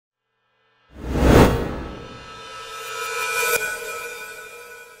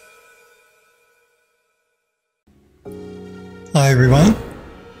Hi everyone,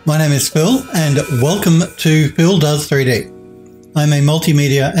 my name is Phil and welcome to Phil Does 3D. I'm a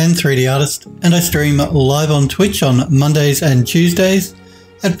multimedia and 3D artist and I stream live on Twitch on Mondays and Tuesdays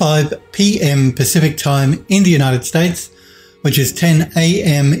at 5 PM Pacific time in the United States, which is 10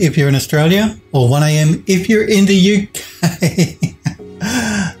 AM if you're in Australia or 1 AM if you're in the UK.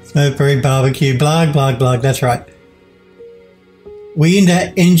 Smokeberry barbecue, blah, blah, blah, that's right. We in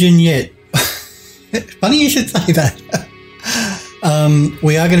that engine yet? Funny you should say that.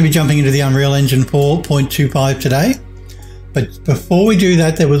 We are going to be jumping into the Unreal Engine 4.25 today, but before we do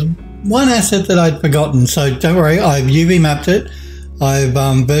that, there was one asset that I'd forgotten, so don't worry, I've UV mapped it, I've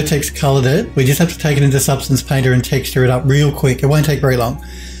vertex colored it. We just have to take it into Substance Painter and texture it up real quick. It won't take very long.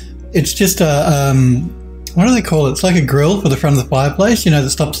 It's just a, what do they call it? It's like a grill for the front of the fireplace, you know, that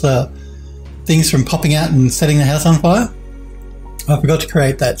stops the things from popping out and setting the house on fire. I forgot to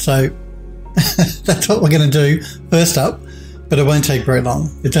create that, so that's what we're going to do first up. But it won't take very long.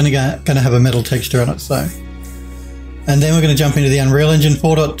 It's only going to have a metal texture on it, so. And then we're going to jump into the Unreal Engine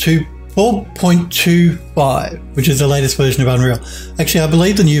 4.25, which is the latest version of Unreal. Actually, I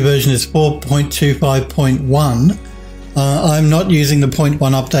believe the new version is 4.25.1. I'm not using the 0.1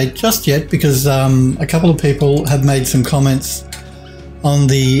 update just yet because a couple of people have made some comments on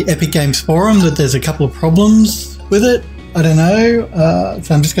the Epic Games forum that there's a couple of problems with it. I don't know,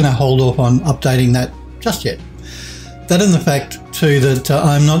 so I'm just going to hold off on updating that just yet. That and the fact too that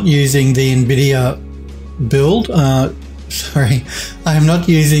I'm not using the NVIDIA build, sorry, I am not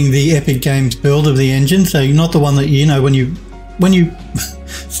using the Epic Games build of the engine, so not the one that, you know, when you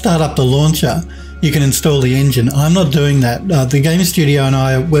start up the launcher, you can install the engine. I'm not doing that. The game studio and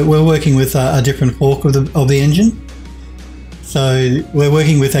I, we're working with a different fork of the engine. So we're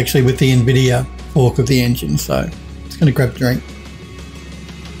working with the NVIDIA fork of the engine, so I'm just going to grab a drink.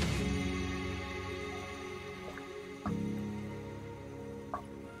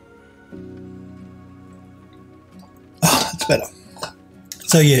 Better.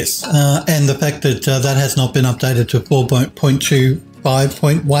 So yes, and the fact that that has not been updated to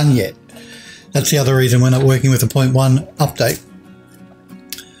 4.25.1 yet. That's the other reason we're not working with a 0.1 update.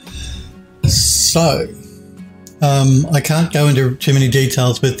 So I can't go into too many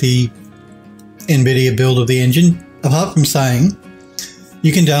details with the NVIDIA build of the engine, apart from saying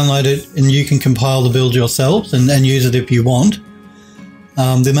you can download it and you can compile the build yourselves and use it if you want.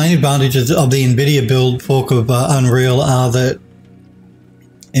 The main advantages of the NVIDIA build fork of Unreal are that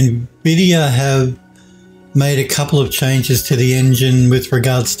NVIDIA have made a couple of changes to the engine with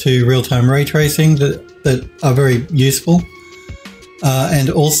regards to real-time ray tracing that are very useful.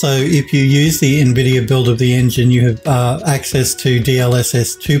 And also, if you use the NVIDIA build of the engine, you have access to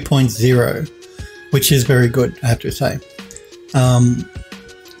DLSS 2.0, which is very good, I have to say.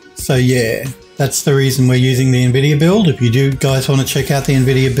 So yeah. That's the reason we're using the NVIDIA build. If you do guys want to check out the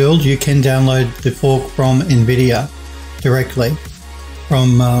NVIDIA build, you can download the fork from NVIDIA directly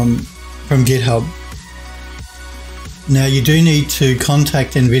from GitHub. Now you do need to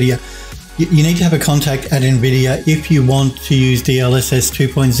contact NVIDIA. You need to have a contact at NVIDIA if you want to use DLSS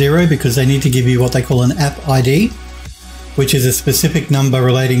 2.0 because they need to give you what they call an app ID, which is a specific number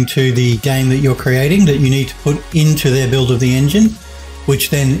relating to the game that you're creating that you need to put into their build of the engine,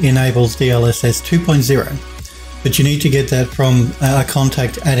 which then enables DLSS 2.0. But you need to get that from a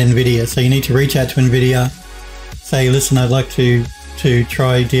contact at NVIDIA. So you need to reach out to NVIDIA, say, listen, I'd like to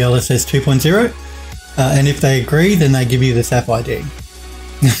try DLSS 2.0. And if they agree, then they give you this app ID.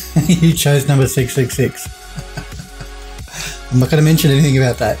 You chose number 666. I'm not going to mention anything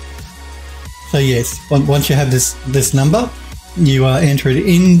about that. So yes, once you have this number, you are entered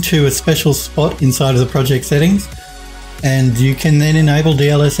into a special spot inside of the project settings. And you can then enable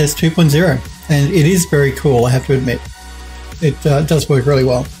DLSS 2.0. And it is very cool, I have to admit. It does work really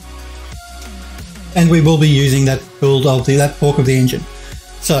well. And we will be using that build of that fork of the engine.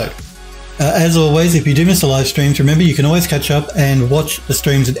 So, as always, if you do miss the live streams, remember you can always catch up and watch the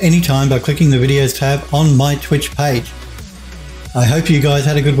streams at any time by clicking the videos tab on my Twitch page. I hope you guys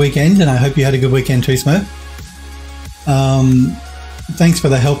had a good weekend, and I hope you had a good weekend too, Smurf. Thanks for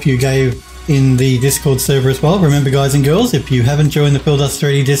the help you gave in the Discord server as well. Remember, guys and girls, if you haven't joined the Phil Does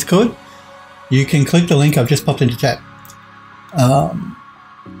 3D Discord, you can click the link I've just popped into chat.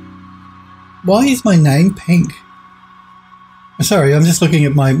 Why is my name pink? Sorry, I'm just looking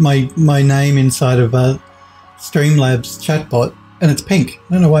at my name inside of Streamlabs chatbot, and it's pink.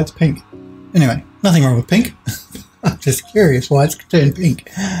 I don't know why it's pink. Anyway, nothing wrong with pink. I'm just curious why it's turned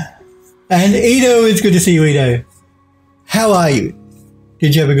pink. And Edo, it's good to see you, Edo. How are you?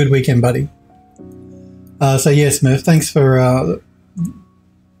 Did you have a good weekend, buddy? So yes, Smurf, thanks for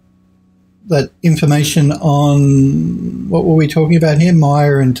that information on, what were we talking about here?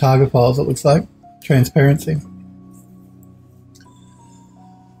 Maya and target files, it looks like. Transparency.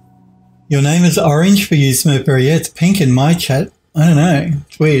 Your name is orange for you, Smurfberry. Yeah, it's pink in my chat. I don't know.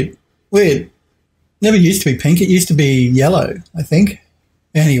 It's weird. Weird. Never used to be pink. It used to be yellow, I think.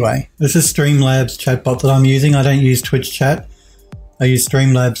 Anyway, this is Streamlabs chatbot that I'm using. I don't use Twitch chat. I use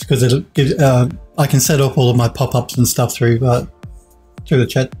Streamlabs because it gives, I can set up all of my pop-ups and stuff through the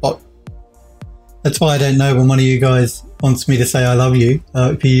chatbot. That's why I don't know when one of you guys wants me to say I love you.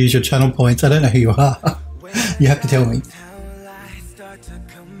 If you use your channel points, I don't know who you are. You have to tell me.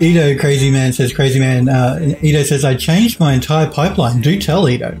 Edo Crazy Man says, Crazy Man, Edo says, I changed my entire pipeline. Do tell,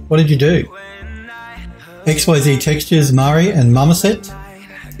 Edo. What did you do? XYZ Textures, Mari and Marmoset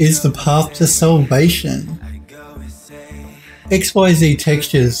is the path to salvation. XYZ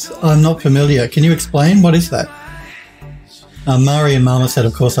Textures, I'm not familiar. Can you explain? What is that? Mari and Marmoset,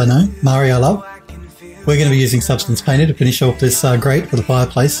 of course I know. Mari I love. We're going to be using Substance Painter to finish off this grate for the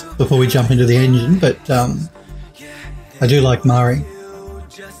fireplace before we jump into the engine, but I do like Mari.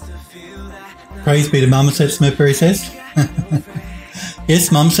 Praise be to Marmoset, Smurfberry says.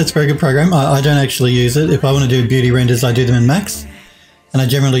 Yes, Marmoset's a very good program. I don't actually use it. If I want to do beauty renders, I do them in Max, and I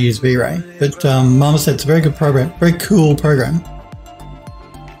generally use V-Ray. But Marmoset's a very good program, very cool program.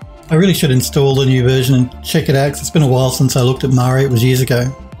 I really should install the new version and check it out, because it's been a while since I looked at Mari. It was years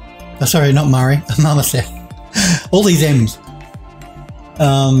ago. Sorry, not Mari, Marmoset. All these M's.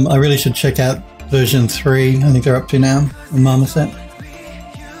 I really should check out version 3. I think they're up to now in Marmoset.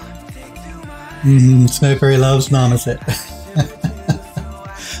 Smurfberry loves Marmoset.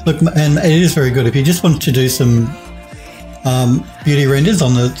 Look, and it is very good. If you just want to do some beauty renders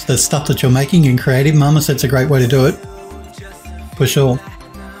on the stuff that you're making in creative, Marmoset's a great way to do it. For sure.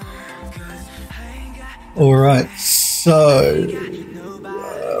 Alright, so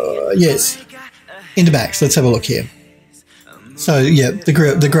yes, into Max. Let's have a look here. So yeah,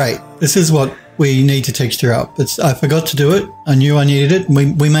 the grate. This is what we need to texture up. I forgot to do it. I knew I needed it.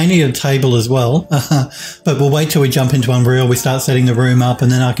 We may need a table as well, but we'll wait till we jump into Unreal. We start setting the room up,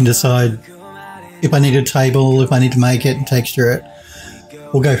 and then I can decide if I need a table, if I need to make it and texture it.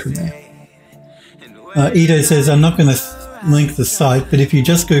 We'll go from there. Edo says, I'm not going to link the site, but if you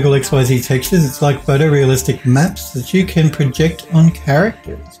just Google XYZ textures, it's like photorealistic maps that you can project on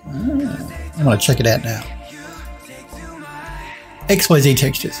characters. I'm going to check it out now. XYZ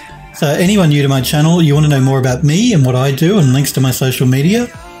textures. So anyone new to my channel, you want to know more about me and what I do and links to my social media,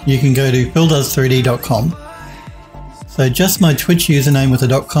 you can go to phildoes3d.com. So just my Twitch username with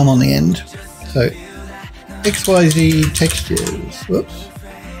a .com on the end. So XYZ textures. Whoops.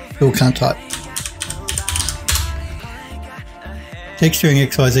 Phil can't type. Texturing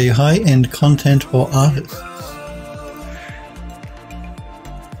XYZ high-end content for artists.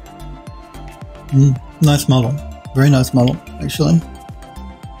 Nice model. Very nice model, actually.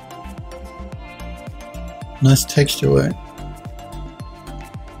 Nice texture work.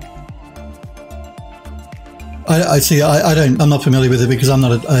 I'm not familiar with it because I'm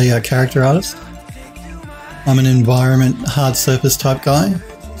not a character artist. I'm an environment hard surface type guy,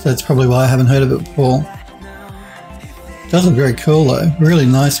 so that's probably why I haven't heard of it before. It does look very cool though. Really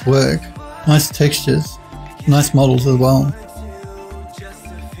nice work. Nice textures. Nice models as well.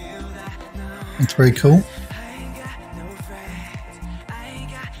 That's very cool.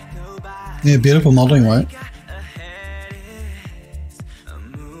 Yeah, beautiful modeling work.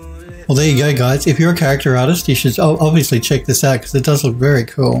 Well, there you go, guys. If you're a character artist, you should obviously check this out because it does look very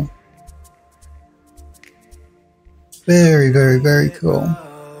cool. Very, very, very cool.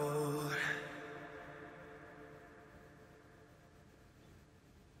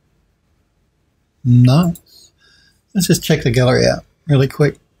 Nice. Let's just check the gallery out really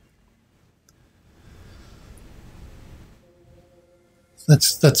quick.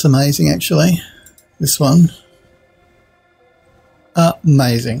 That's amazing, actually. This one.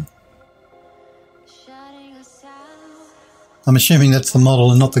 Amazing. I'm assuming that's the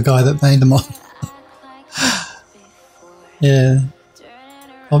model and not the guy that made the model. Yeah.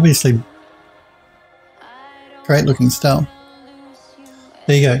 Obviously. Great looking style.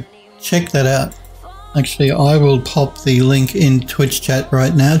 There you go. Check that out. Actually, I will pop the link in Twitch chat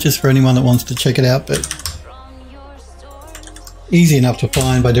right now just for anyone that wants to check it out, but easy enough to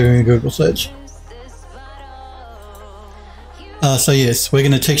find by doing a Google search. So yes, we're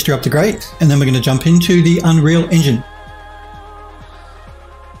going to texture up the grate and then we're going to jump into the Unreal Engine.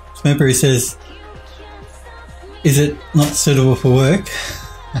 Smurfberry says, is it not suitable for work?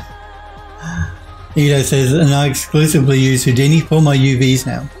 Edo says, and I exclusively use Houdini for my UVs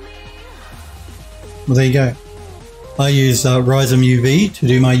now. Well, there you go. I use Rhizome UV to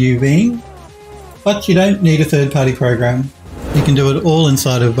do my UVing, But you don't need a third-party program. You can do it all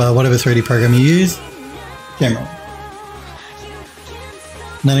inside of whatever 3D program you use, generally.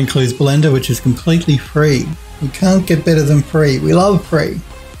 And that includes Blender, which is completely free. You can't get better than free. We love free.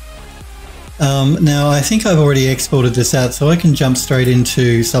 Now, I think I've already exported this out, so I can jump straight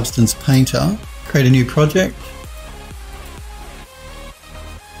into Substance Painter, create a new project.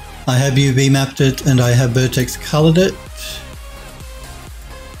 I have UV mapped it and I have vertex colored it.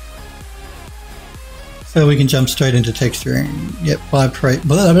 So we can jump straight into texturing. Yep,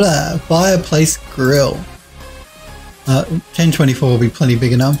 fireplace grill. 1024 will be plenty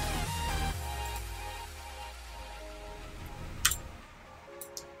big enough.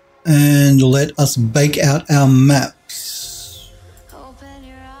 And let us bake out our maps. Open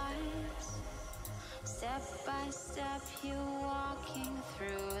your eyes. Step by step, you walking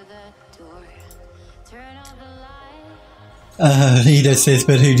through the door. Turn on the light. Ida says,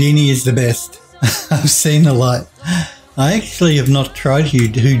 but Houdini is the best. I've seen the light. I actually have not tried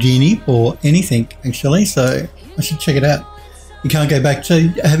Houdini or anything, actually, so I should check it out. You can't go back to...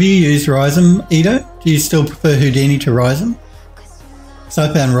 Have you used Rhizome, Ido? Do you still prefer Houdini to Rhizome? So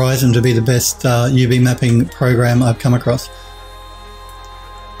I found Rhizome to be the best UV mapping program I've come across.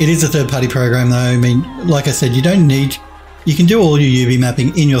 It is a third-party program, though. I mean, like I said, you don't need... You can do all your UV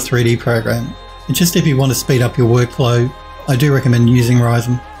mapping in your 3D program. It's just if you want to speed up your workflow, I do recommend using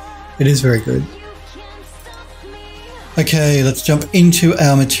Rhizome. It is very good. Okay, let's jump into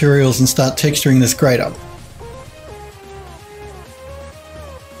our materials and start texturing this grade up.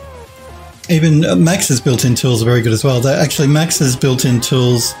 Even Max's built-in tools are very good as well. Actually, Max's built-in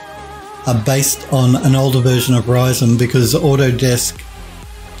tools are based on an older version of Rhizome because Autodesk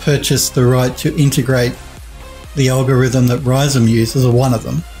purchased the right to integrate the algorithm that Rhizome uses, or one of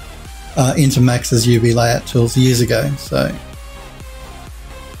them, into Max's UV layout tools years ago. So.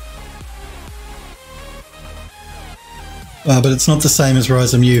 But it's not the same as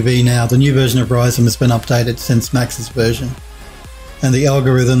Rhizome UV now. The new version of Rhizome has been updated since Max's version. And the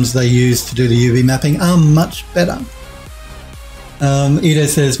algorithms they use to do the UV mapping are much better. Ido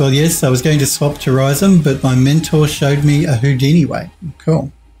says, well, yes, I was going to swap to Rhizome, but my mentor showed me a Houdini way.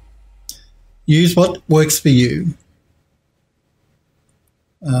 Cool. Use what works for you.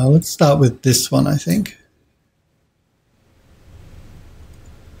 Let's start with this one, I think.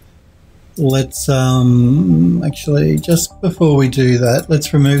 Let's actually, just before we do that,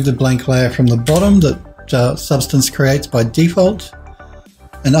 let's remove the blank layer from the bottom that Substance creates by default.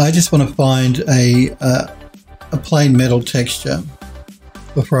 And I just want to find a plain metal texture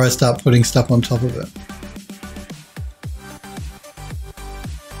before I start putting stuff on top of it.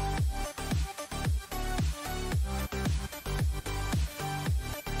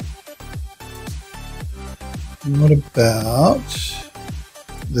 And what about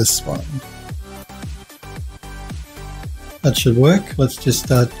this one? That should work. Let's just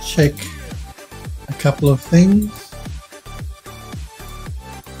check a couple of things.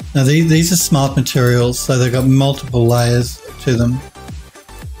 Now these are smart materials, so they've got multiple layers to them.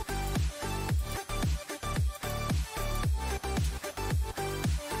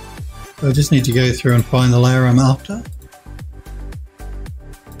 So I just need to go through and find the layer I'm after.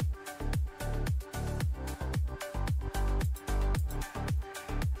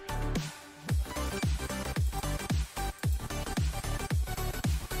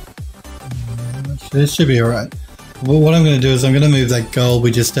 This should be alright. Well, what I'm going to do is I'm going to move that gold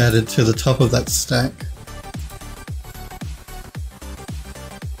we just added to the top of that stack.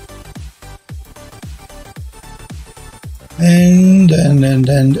 And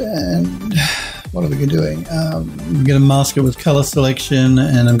what are we doing? I'm going to mask it with color selection,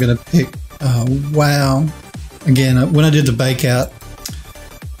 and I'm going to pick, wow. Again, when I did the bake out,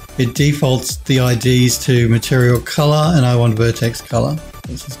 it defaults the IDs to material color, and I want vertex color.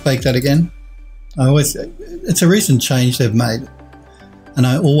 Let's just bake that again. It's a recent change they've made, and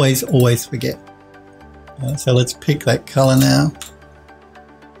I always forget. So let's pick that color now.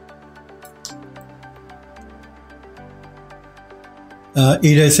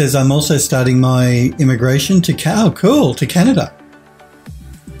 Ido says, I'm also starting my immigration to Canada.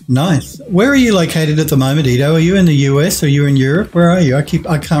 Nice. Where are you located at the moment, Ido? Are you in the US or are you in Europe? Where are you? I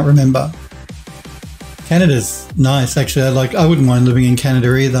can't remember. Canada's nice, actually. I wouldn't mind living in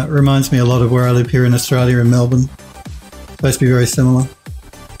Canada either. It reminds me a lot of where I live here in Australia, in Melbourne. Supposed to be very similar.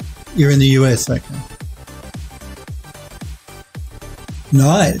 You're in the US, okay.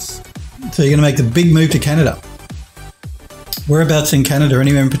 Nice. So you're going to make the big move to Canada. Whereabouts in Canada?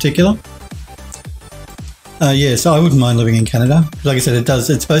 Anywhere in particular? Yes, I wouldn't mind living in Canada. Like I said,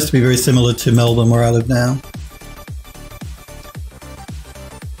 it's supposed to be very similar to Melbourne, where I live now.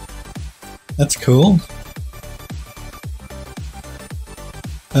 That's cool.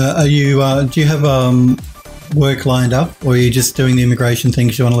 Do you have work lined up, or are you just doing the immigration thing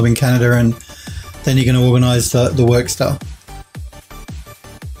because you want to live in Canada and then you're going to organise the work stuff?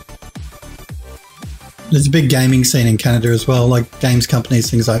 There's a big gaming scene in Canada as well, like games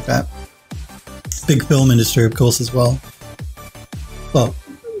companies, things like that. Big film industry, of course, as well. Well,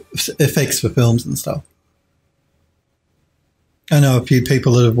 effects for films and stuff. I know a few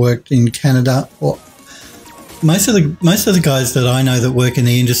people that have worked in Canada. Or most of the guys that I know that work in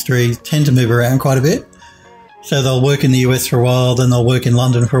the industry tend to move around quite a bit. So they'll work in the US for a while, then they'll work in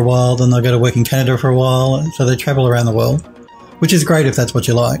London for a while, then they'll go to work in Canada for a while. So they travel around the world, which is great if that's what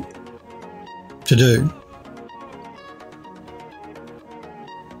you like to do.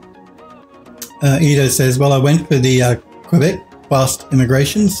 Edo says, well, I went for the Quebec fast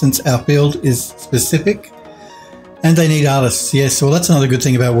immigration since our field is specific and they need artists. Yes, well, that's another good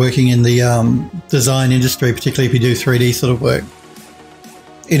thing about working in the design industry, particularly if you do 3D sort of work.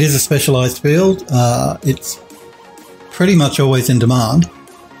 It is a specialised field. It's pretty much always in demand.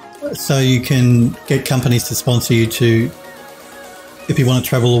 So you can get companies to sponsor you to, if you want to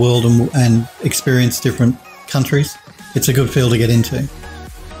travel the world and experience different countries, it's a good field to get into.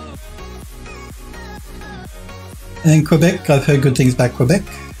 And Quebec, I've heard good things about Quebec.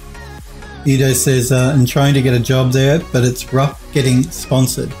 Edo says, I'm trying to get a job there, but it's rough getting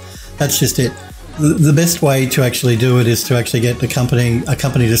sponsored. That's just it. The best way to actually do it is to actually get a company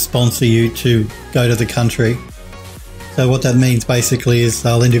to sponsor you to go to the country. So what that means basically is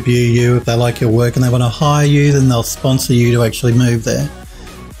they'll interview you if they like your work and they want to hire you, then they'll sponsor you to actually move there.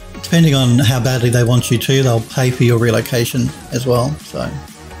 Depending on how badly they want you to, they'll pay for your relocation as well. So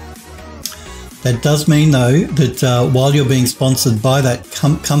that does mean, though, that while you're being sponsored by that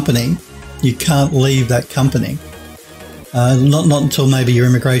company, you can't leave that company. Not until maybe your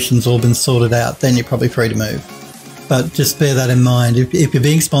immigration's all been sorted out, then you're probably free to move. But just bear that in mind. If you're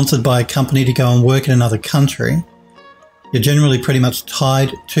being sponsored by a company to go and work in another country, you're generally pretty much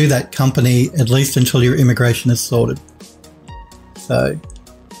tied to that company, at least until your immigration is sorted. So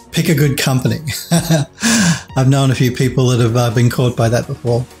pick a good company. I've known a few people that have been caught by that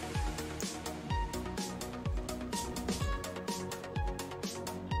before.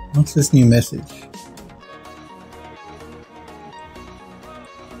 What's this new message?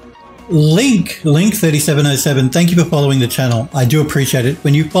 Link 3707. Thank you for following the channel. I do appreciate it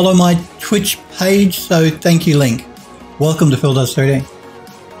when you follow my Twitch page. So thank you, Link. Welcome to Phil Does 3D.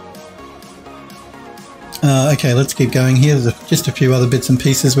 Okay, let's keep going here. There's just a few other bits and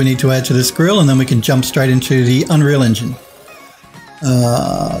pieces we need to add to this grill, and then we can jump straight into the Unreal Engine.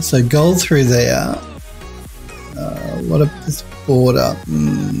 So gold through there. What about this border?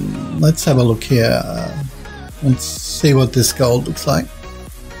 Let's have a look here. Let's see what this gold looks like.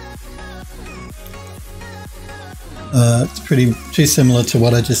 It's too similar to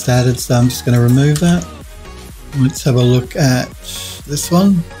what I just added, so I'm just going to remove that. Let's have a look at this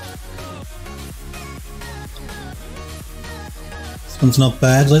one. This one's not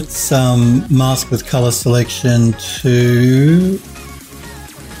bad. Let's mask with color selection to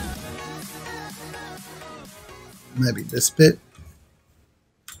maybe this bit.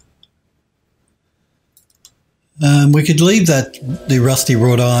 We could leave the rusty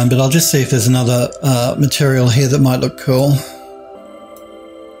wrought iron, but I'll just see if there's another material here that might look cool.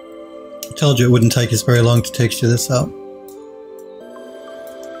 I told you it wouldn't take us very long to texture this up.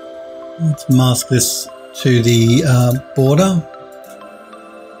 Let's mask this to the border.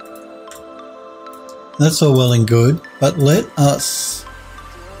 That's all well and good, but let us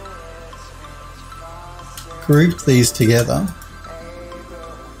group these together.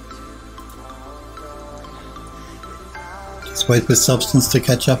 Just wait for substance to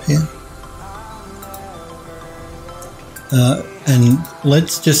catch up here. And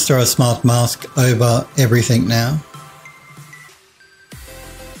let's just throw a smart mask over everything now.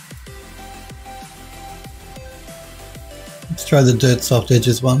 Let's try the dirt soft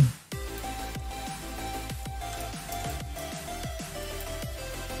edges one.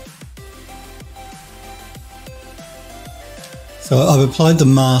 So I've applied the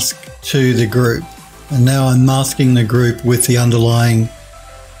mask to the group, and now I'm masking the group with the underlying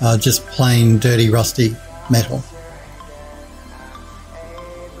just plain dirty rusty metal.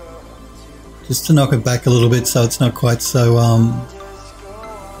 Just to knock it back a little bit so it's not quite so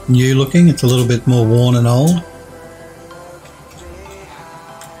new looking, it's a little bit more worn and old.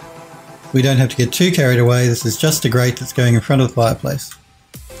 We don't have to get too carried away. This is just a grate that's going in front of the fireplace.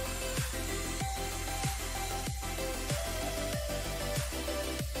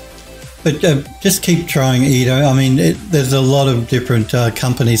 But just keep trying, Edo. I mean, there's a lot of different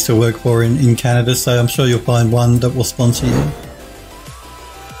companies to work for in Canada, so I'm sure you'll find one that will sponsor you.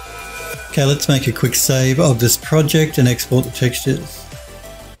 Okay, let's make a quick save of this project and export the textures.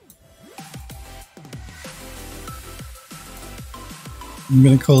 I'm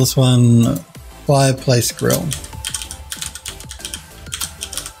going to call this one Fireplace Grill.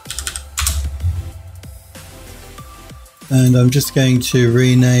 And I'm just going to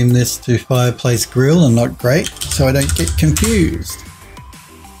rename this to Fireplace Grill and not Grate so I don't get confused.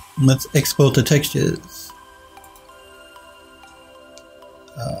 And let's export the textures.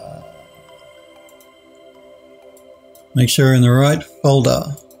 Make sure you're in the right folder.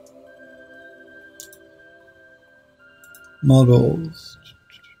 Models.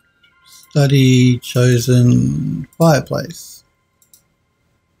 Study chosen fireplace.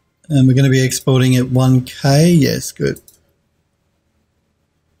 And we're going to be exporting at 1K. Yes, good.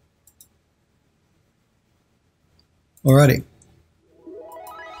 Alrighty.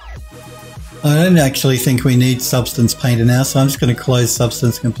 I don't actually think we need Substance Painter now, so I'm just going to close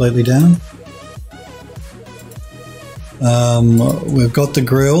Substance completely down. We've got the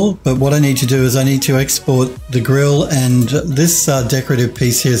grill, but what I need to do is I need to export the grill, and this decorative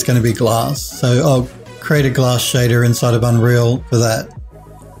piece here is going to be glass. So I'll create a glass shader inside of Unreal for that,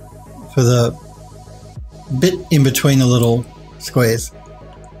 for the bit in between the little squares.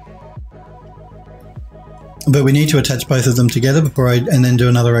 But we need to attach both of them together and then do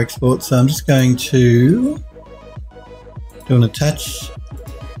another export. So I'm just going to do an attach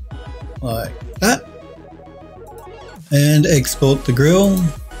like that and export the grill.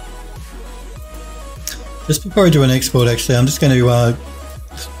 Just before I do an export, actually, I'm just going to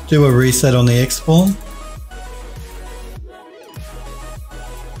do a reset on the export,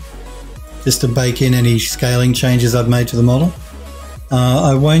 just to bake in any scaling changes I've made to the model.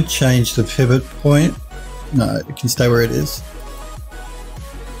 I won't change the pivot point. No, it can stay where it is.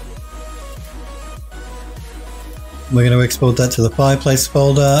 We're going to export that to the Fireplace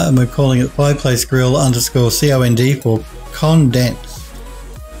folder, and we're calling it Fireplace Grill _COND for condense.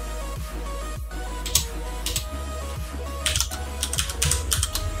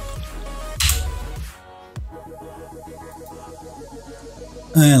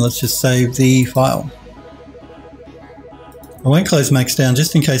 And let's just save the file. I won't close Max down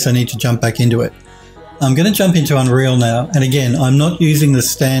just in case I need to jump back into it. I'm going to jump into Unreal now, and again, I'm not using the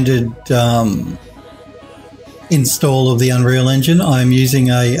standard install of the Unreal Engine. I'm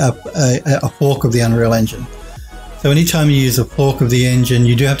using a fork of the Unreal Engine. So anytime you use a fork of the engine,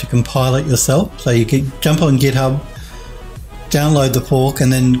 you do have to compile it yourself. So you can jump on GitHub, download the fork,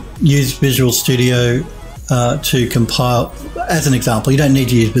 and then use Visual Studio to compile. As an example, you don't need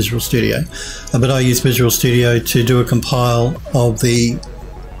to use Visual Studio, but I use Visual Studio to do a compile of the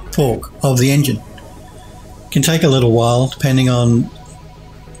fork of the engine. Can take a little while depending on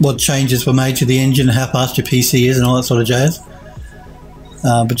what changes were made to the engine, how fast your PC is and all that sort of jazz.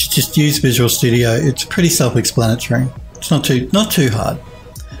 But you just use Visual Studio. It's pretty self-explanatory. It's not too hard.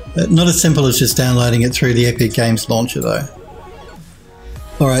 Not as simple as just downloading it through the Epic Games launcher though.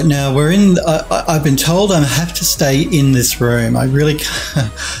 Alright, now we're in, I've been told I have to stay in this room. I really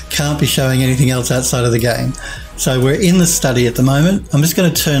can't be showing anything else outside of the game. So we're in the study at the moment. I'm just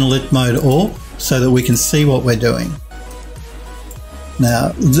going to turn lit mode off so that we can see what we're doing. Now,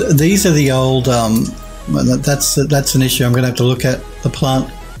 these are the old, that's an issue. I'm going to have to look at the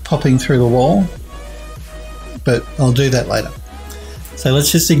plant popping through the wall, but I'll do that later. So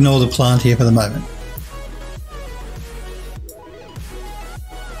let's just ignore the plant here for the moment.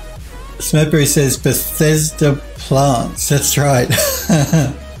 Smetberry says Bethesda plants. That's right.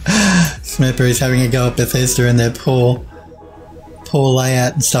 Smetberry's having a go at Bethesda and their poor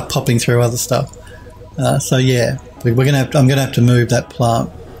layout and stuff popping through other stuff. So yeah, I'm gonna have to move that plant,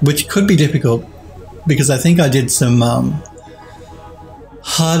 which could be difficult because I think I did some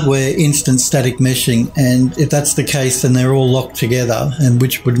hardware instant static meshing, and if that's the case, then they're all locked together, and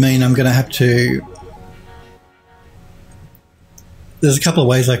which would mean I'm gonna have to. There's a couple of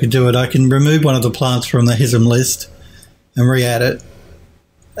ways I could do it. I can remove one of the plants from the HISM list and re-add it.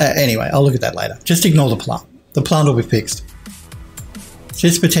 Anyway, I'll look at that later. Just ignore the plant. The plant will be fixed.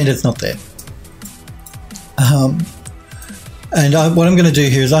 Just pretend it's not there. What I'm going to do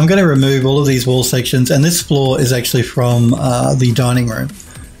here is I'm going to remove all of these wall sections, and this floor is actually from the dining room.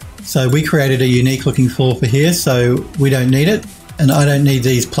 So we created a unique looking floor for here, so we don't need it. And I don't need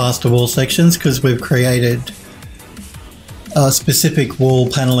these plaster wall sections because we've created specific wall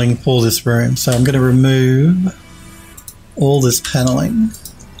paneling for this room. So I'm going to remove all this paneling.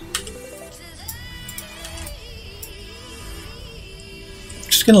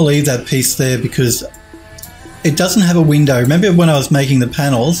 just going to leave that piece there because it doesn't have a window. Remember when I was making the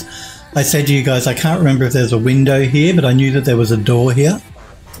panels, I said to you guys, I can't remember if there's a window here, but I knew that there was a door here.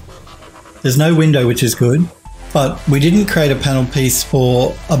 There's no window, which is good, but we didn't create a panel piece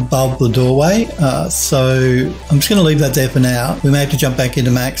for above the doorway. So I'm just going to leave that there for now. We may have to jump back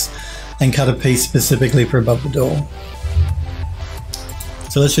into Max and cut a piece specifically for above the door.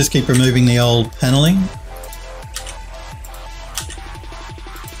 So let's just keep removing the old paneling.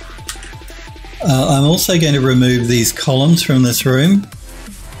 I'm also going to remove these columns from this room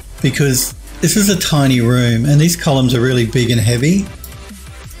because this is a tiny room and these columns are really big and heavy.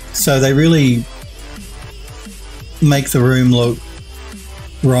 So they really make the room look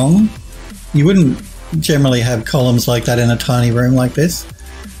wrong. You wouldn't generally have columns like that in a tiny room like this.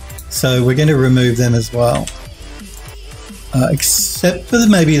 So we're going to remove them as well. Except for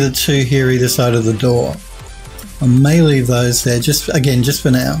maybe the two here either side of the door. I may leave those there, just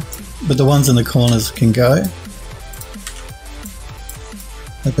for now. But the ones in the corners can go.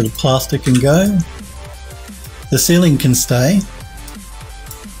 A bit of plastic can go. The ceiling can stay.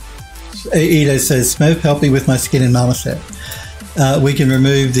 Ito says, Smurf, help me with my skin and marmoset. We can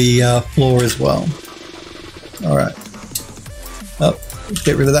remove the floor as well. Alright. Oh,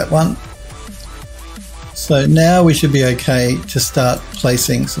 get rid of that one. So now we should be okay to start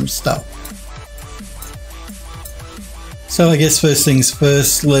placing some stuff. So I guess first things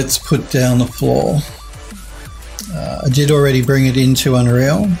first, let's put down the floor. I did already bring it into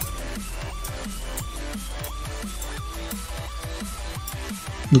Unreal.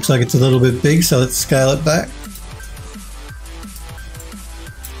 Looks like it's a little bit big, so let's scale it back.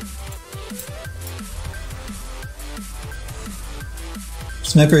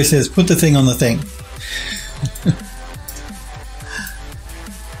 Snapper says, put the thing on the thing.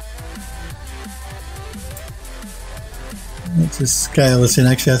 Let's just scale this in.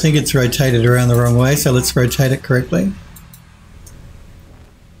 Actually, I think it's rotated around the wrong way, so let's rotate it correctly.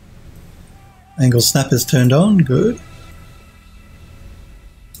 Angle snapper's turned on, good.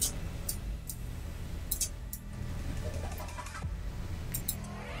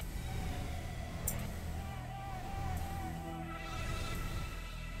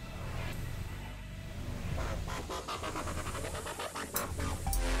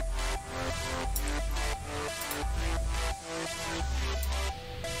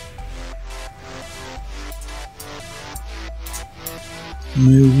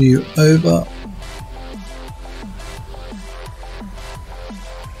 Move you over.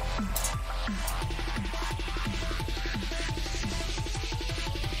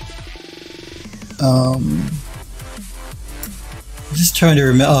 Just trying to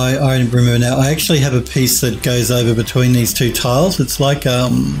remember. I remember now. I actually have a piece that goes over between these two tiles. It's like you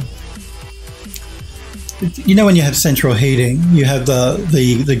know when you have central heating, you have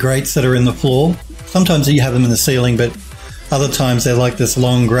the grates that are in the floor. Sometimes you have them in the ceiling, but other times they're like this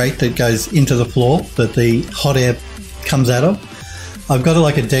long grate that goes into the floor that the hot air comes out of. I've got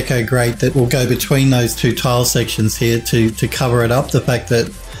like a deco grate that will go between those two tile sections here to cover it up, the fact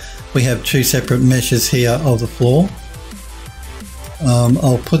that we have two separate meshes here of the floor.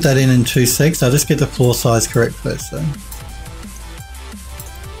 I'll put that in 2 secs. I'll just get the floor size correct first though.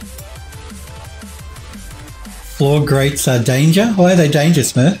 Floor grates are danger? Why are they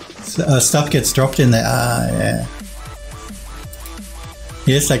dangerous, Smurf? Stuff gets dropped in there. Ah, yeah.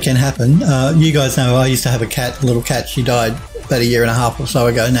 Yes, that can happen. You guys know I used to have a little cat. She died about 1.5 years or so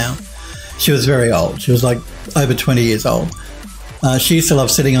ago now. She was very old. She was like over 20 years old. She used to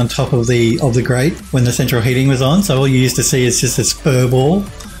love sitting on top of the grate when the central heating was on. So all you used to see is just this fur ball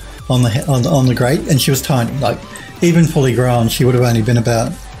on the grate, and she was tiny. Like even fully grown, she would have only been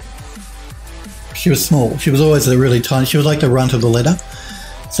about. She was small. She was always really tiny. She was like the runt of the litter.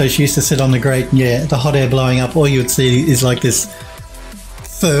 So she used to sit on the grate, and yeah, the hot air blowing up. All you would see is like this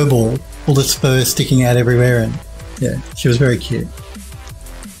fur ball, all this fur sticking out everywhere, and yeah, she was very cute.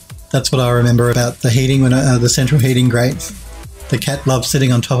 That's what I remember about the heating when the central heating grates. The cat loved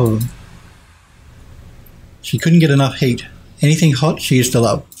sitting on top of them. She couldn't get enough heat. Anything hot, she used to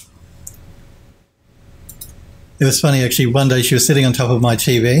love. It was funny actually. One day she was sitting on top of my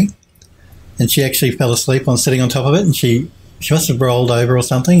TV, and she actually fell asleep on sitting on top of it, and she must have rolled over or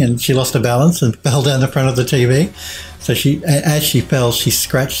something, and she lost her balance and fell down the front of the TV. So as she fell, she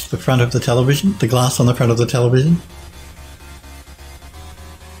scratched the front of the television, the glass on the front of the television.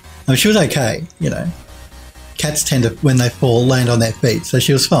 I mean, she was okay, you know. Cats tend to, when they fall, land on their feet, so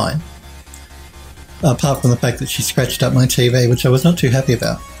she was fine. Apart from the fact that she scratched up my TV, which I was not too happy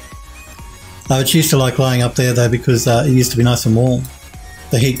about. She used to like lying up there though, because it used to be nice and warm.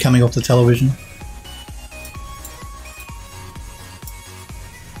 The heat coming off the television.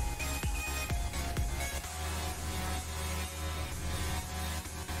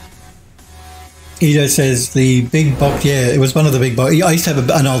 Edo says the big box, yeah, it was one of the big box. I used to have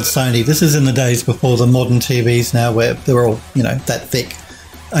an old Sony. This is in the days before the modern TVs now where they're all, you know, that thick.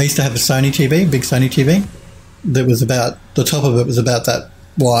 I used to have a Sony TV, big Sony TV, that was about, the top of it was about that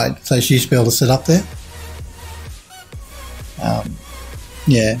wide. So she used to be able to sit up there.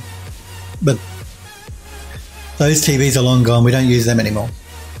 Yeah, but those TVs are long gone. We don't use them anymore.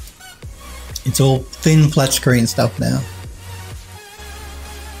 It's all thin, flat screen stuff now.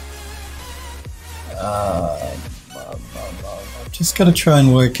 I've just got to try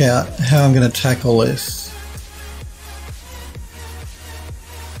and work out how I'm going to tackle this.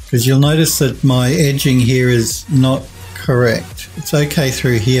 Because you'll notice that my edging here is not correct. It's okay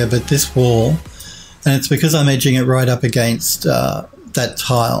through here, but this wall, and it's because I'm edging it right up against that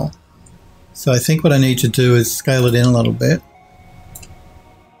tile. So I think what I need to do is scale it in a little bit.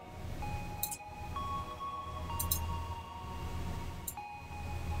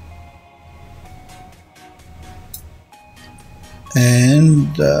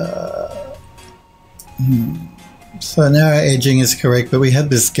 And so now our edging is correct, but we have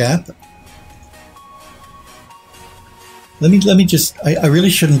this gap. Let me just, I really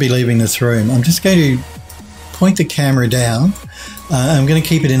shouldn't be leaving this room. I'm just going to point the camera down. I'm going to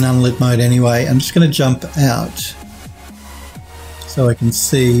keep it in unlit mode anyway. I'm just going to jump out so I can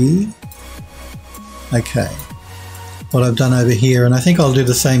see, okay, what I've done over here. And I think I'll do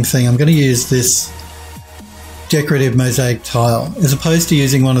the same thing. I'm going to use this decorative mosaic tile as opposed to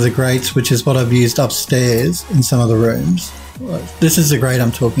using one of the grates, which is what I've used upstairs in some of the rooms. This is the grate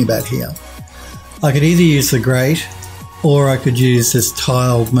I'm talking about here. I could either use the grate or I could use this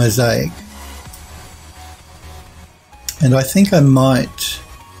tiled mosaic. And I think I might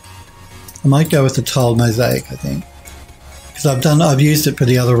go with the tiled mosaic, I think. Because I've used it for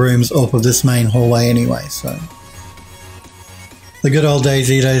the other rooms off of this main hallway anyway, so. The good old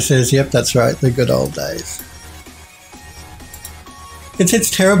days, Ito says, yep, that's right, the good old days. It's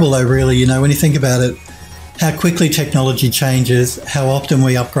terrible though, really, you know, when you think about it, how quickly technology changes, how often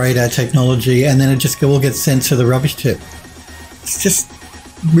we upgrade our technology, and then it just all gets sent to the rubbish tip. It's just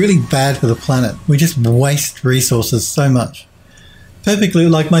really bad for the planet. We just waste resources so much. Perfectly,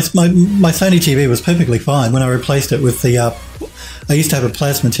 like my Sony TV was perfectly fine when I replaced it with the, I used to have a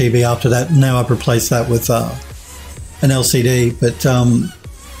plasma TV after that, now I've replaced that with an LCD, but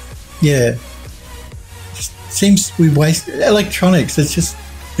yeah. Seems we waste electronics. It's just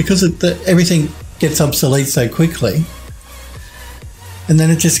because everything gets obsolete so quickly, and then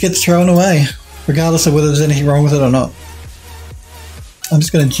it just gets thrown away, regardless of whether there's anything wrong with it or not. I'm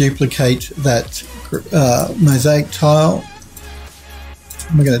just going to duplicate that mosaic tile.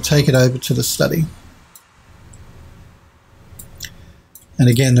 We're going to take it over to the study. And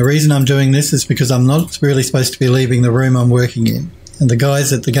again, the reason I'm doing this is because I'm not really supposed to be leaving the room I'm working in, and the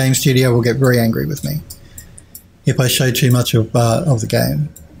guys at the game studio will get very angry with me if I show too much of the game.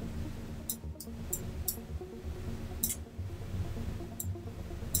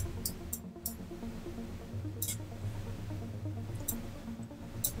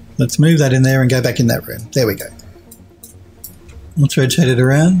 Let's move that in there and go back in that room. There we go. Let's rotate it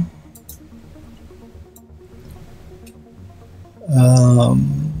around.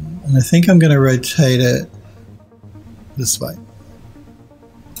 And I think I'm going to rotate it this way.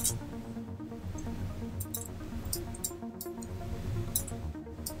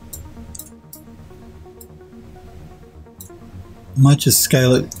 Might just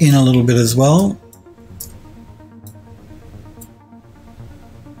scale it in a little bit as well.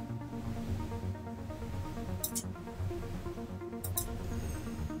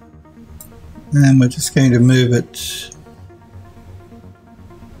 And we're just going to move it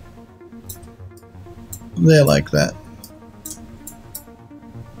there like that.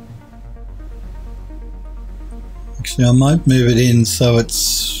 Actually, I might move it in so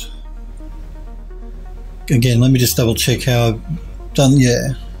it's... Again, let me just double check how I've done.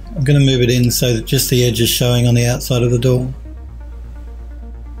 Yeah, I'm going to move it in so that just the edge is showing on the outside of the door.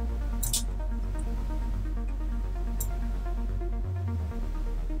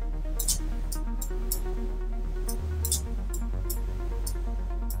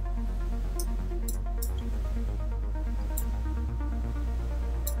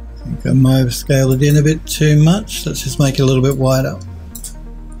 I think I might have scaled it in a bit too much. Let's just make it a little bit wider.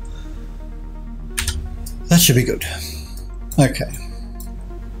 That should be good. Okay.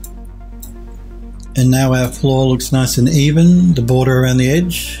 And now our floor looks nice and even, the border around the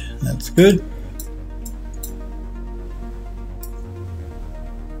edge, that's good.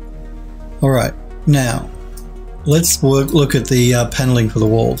 Alright, now let's look at the paneling for the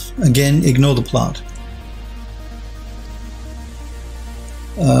walls. Again, ignore the plant.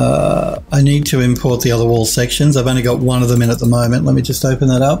 I need to import the other wall sections. I've only got one of them in at the moment. Let me just open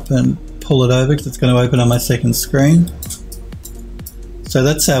that up and pull it over because it's going to open on my second screen. So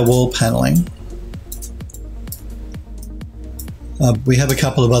that's our wall paneling. We have a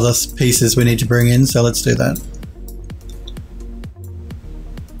couple of other pieces we need to bring in, so let's do that.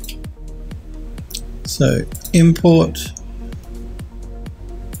 So import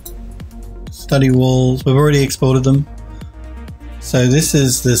study walls. We've already exported them. So this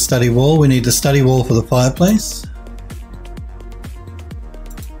is the study wall. We need the study wall for the fireplace.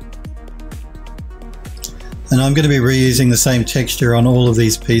 And I'm going to be reusing the same texture on all of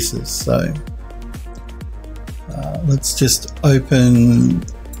these pieces. So let's just open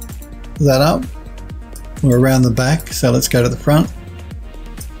that up. We're around the back, so let's go to the front.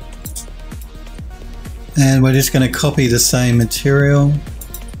 And we're just going to copy the same material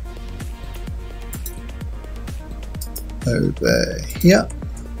over here.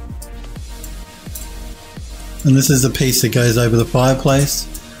 And this is the piece that goes over the fireplace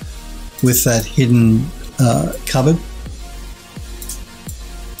with that hidden cupboard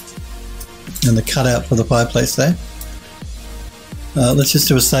and the cutout for the fireplace there. Let's just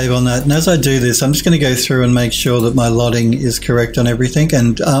do a save on that. And as I do this, I'm just going to go through and make sure that my lotting is correct on everything.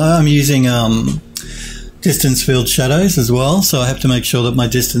 And I'm using distance field shadows as well. So I have to make sure that my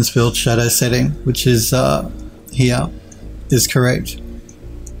distance field shadow setting, which is here, is correct.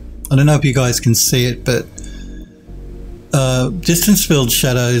 I don't know if you guys can see it, but distance field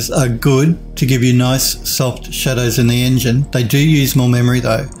shadows are good to give you nice soft shadows in the engine. They do use more memory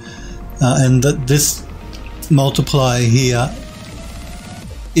though. And this multiplier here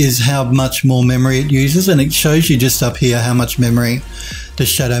is how much more memory it uses, and it shows you just up here how much memory the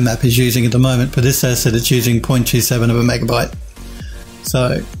shadow map is using at the moment. For this asset, it's using 0.27 of a megabyte.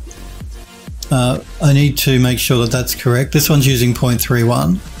 So I need to make sure that that's correct. This one's using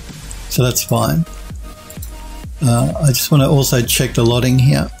 0.31, so that's fine. I just want to also check the lotting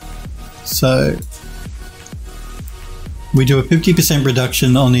here. So we do a 50%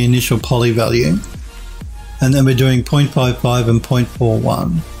 reduction on the initial poly value, and then we're doing 0.55 and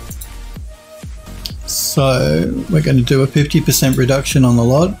 0.41. So we're going to do a 50% reduction on the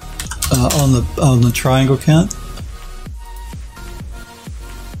lot, on the triangle count.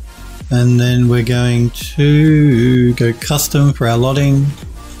 And then we're going to go custom for our lotting.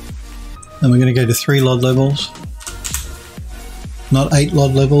 And we're going to go to 3 lot levels. Not 8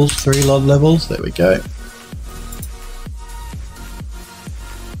 lot levels, 3 lot levels. There we go.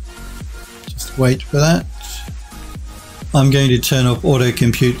 Just wait for that. I'm going to turn off auto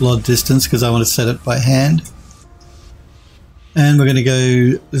compute lot distance because I want to set it by hand. And we're going to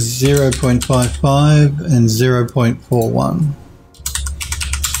go 0.55 and 0.41.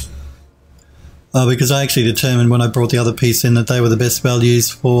 Because I actually determined when I brought the other piece in that they were the best values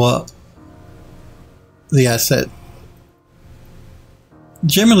for the asset.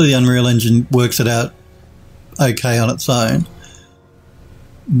 Generally the Unreal Engine works it out okay on its own,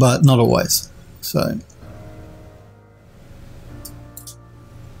 but not always. So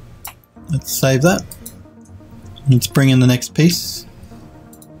let's save that. Let's bring in the next piece.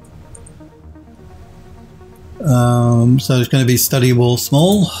 So it's going to be study wall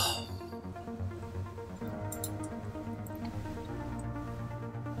small.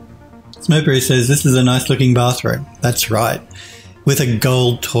 Smurfberry says this is a nice looking bathroom. That's right. With a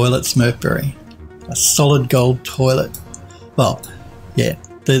gold toilet, Smurfberry. A solid gold toilet. Well, yeah.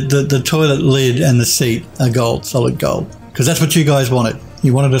 The toilet lid and the seat are gold, solid gold. Because that's what you guys wanted.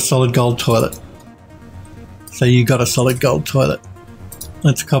 You wanted a solid gold toilet. So you got a solid gold toilet.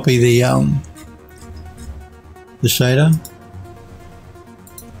 Let's copy the shader.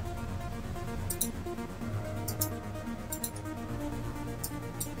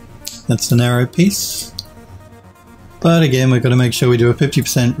 That's the narrow piece. But again, we've got to make sure we do a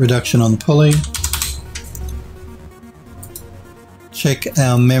 50% reduction on the poly. Check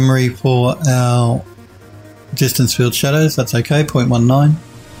our memory for our distance field shadows. That's okay, 0.19.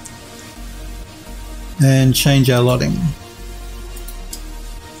 And change our lotting.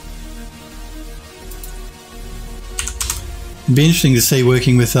 It'd be interesting to see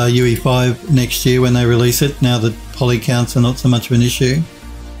working with UE4 next year when they release it, now that poly counts are not so much of an issue.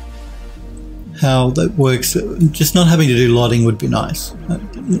 How that works, just not having to do lotting would be nice.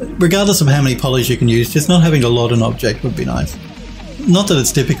 Regardless of how many polys you can use, just not having to lot an object would be nice. Not that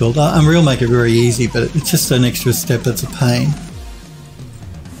it's difficult, Unreal make it very easy, but it's just an extra step that's a pain.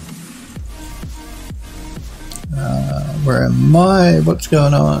 Where am I? What's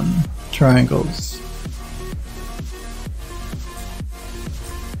going on? Triangles.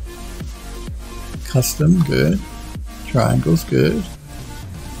 Custom, good. Triangles, good.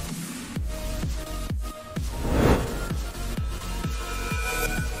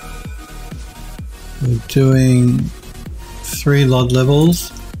 doing 3 LOD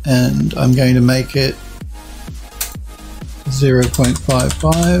levels, and I'm going to make it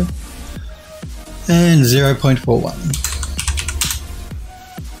 0.55 and 0.41.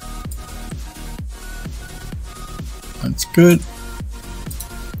 That's good.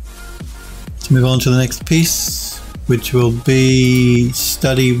 Let's move on to the next piece, which will be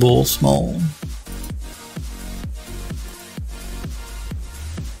study wall small.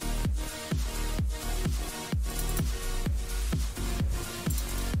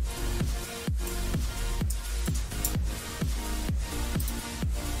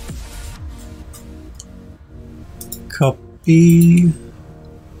 Copy,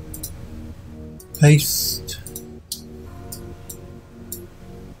 paste,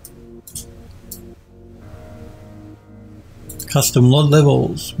 custom LOD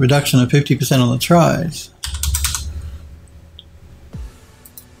levels, reduction of 50% on the tries.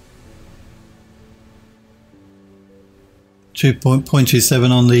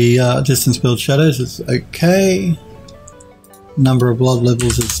 .27 on the distance build shadows is okay. Number of LOD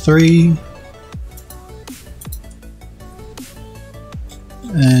levels is 3.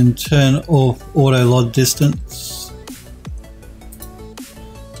 And turn off auto LOD distance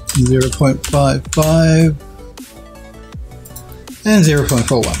 0.55 and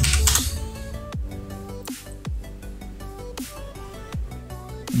 0.41.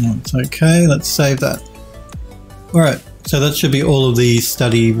 That's okay, let's save that. Alright, so that should be all of the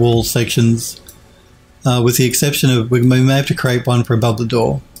study wall sections, with the exception of we may have to create one for above the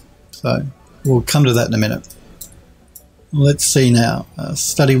door. So we'll come to that in a minute. Let's see now,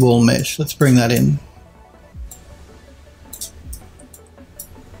 study wall mesh, let's bring that in.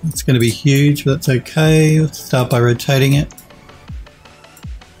 It's going to be huge, but that's okay. Let's start by rotating it.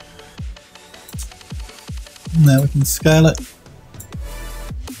 Now we can scale it.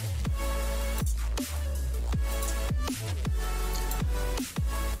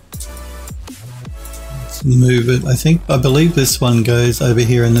 Let's move it. I believe this one goes over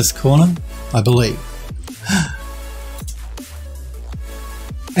here in this corner. I believe.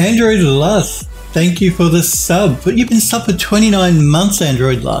 Android Lust, thank you for the sub. But you've been sub for 29 months,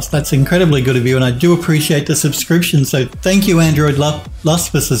 Android Lust. That's incredibly good of you, and I do appreciate the subscription. So thank you, Android Lust,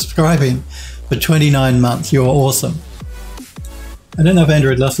 for subscribing for 29 months. You're awesome. I don't know if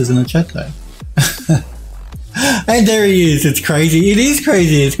Android Lust is in the chat though. And there he is. It's crazy. It is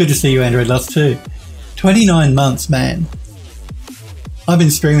crazy. It's good to see you, Android Lust, too. 29 months, man. I've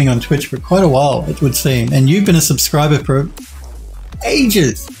been streaming on Twitch for quite a while, it would seem, and you've been a subscriber for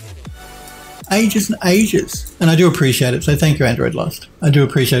ages and ages, and I do appreciate it. So thank you, Android Lost. I do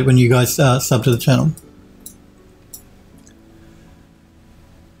appreciate it when you guys sub to the channel.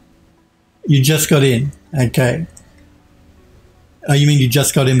 You just got in, okay. Oh, you mean you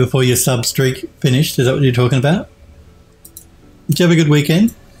just got in before your sub streak finished? Is that what you're talking about? Did you have a good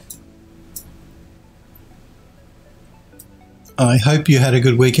weekend? I hope you had a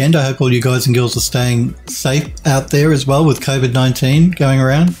good weekend. I hope all you guys and girls are staying safe out there as well with COVID-19 going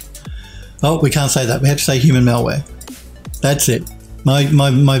around. Oh, we can't say that. We have to say human malware. That's it.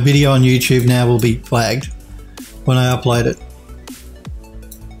 My video on YouTube now will be flagged when I upload it.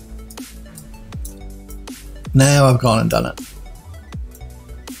 Now I've gone and done it.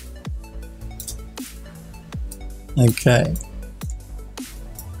 Okay.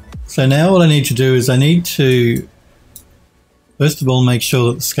 So now what I need to do is I need to first of all, make sure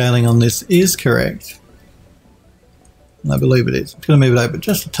that the scaling on this is correct. I believe it is. I'm going to move it over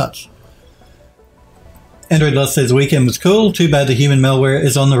just a touch. Android Lost says, weekend was cool. Too bad the human malware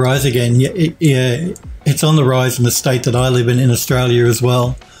is on the rise again. Yeah, it's on the rise in the state that I live in Australia as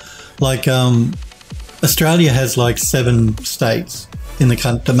well. Like, Australia has like 7 states in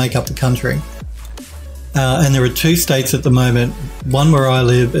the to make up the country. And there are 2 states at the moment, one where I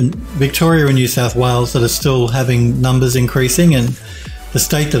live, and Victoria and New South Wales, that are still having numbers increasing, and the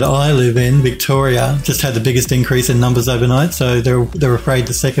state that I live in, Victoria, just had the biggest increase in numbers overnight, so they're afraid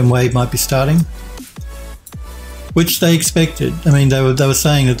the second wave might be starting, which they expected. I mean, they were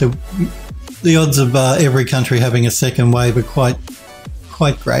saying that the odds of every country having a second wave are quite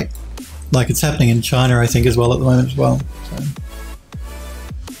great. Like it's happening in China, I think, as well at the moment as well. So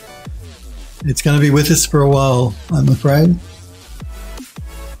it's going to be with us for a while, I'm afraid.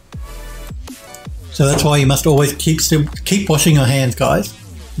 So that's why you must always keep washing your hands, guys.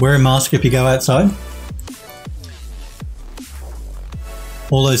 Wear a mask if you go outside.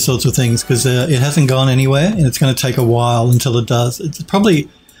 All those sorts of things, because it hasn't gone anywhere, and it's going to take a while until it does.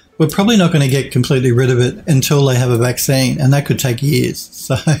 We're probably not going to get completely rid of it until they have a vaccine, and that could take years.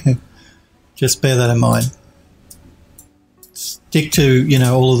 So just bear that in mind. Stick to,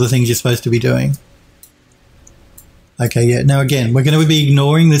 all of the things you're supposed to be doing. Okay, yeah. Now again, we're going to be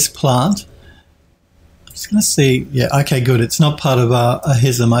ignoring this plant. I'm just going to see. Yeah, okay, good. It's not part of a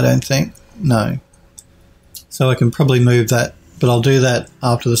hism, I don't think. No. So I can probably move that, but I'll do that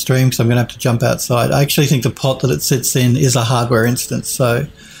after the stream because I'm going to have to jump outside. I actually think the pot that it sits in is a hardware instance, so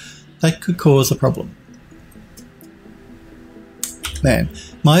that could cause a problem. Man,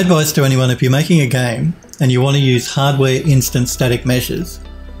 my advice to anyone, if you're making a game and you want to use hardware instance static meshes,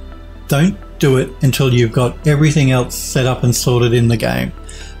 don't do it until you've got everything else set up and sorted in the game.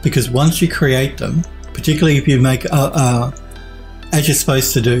 Because once you create them, particularly if you make as you're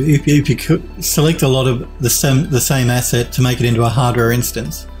supposed to do, if you select a lot of the same asset to make it into a hardware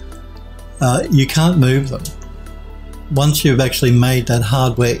instance, you can't move them. Once you've actually made that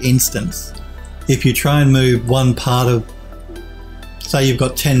hardware instance, if you try and move one part of, say you've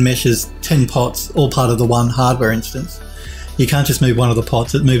got 10 meshes, 10 pots, all part of the one hardware instance, you can't just move one of the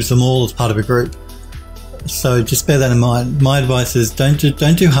pots, it moves them all as part of a group. So just bear that in mind. My advice is don't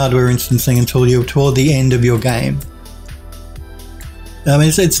do hardware instancing until you're toward the end of your game. I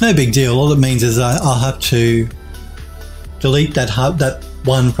mean, it's no big deal. All it means is I'll have to delete that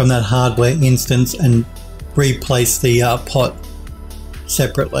one from that hardware instance and replace the pot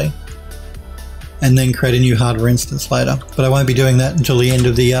separately, and then create a new hardware instance later. But I won't be doing that until the end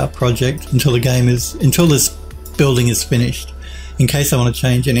of the project, until this building is finished, in case I want to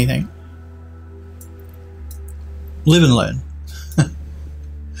change anything. Live and learn.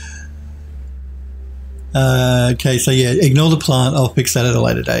 Okay, so yeah, ignore the plant. I'll fix that at a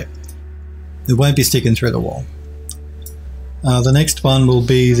later date. It won't be sticking through the wall. The next one will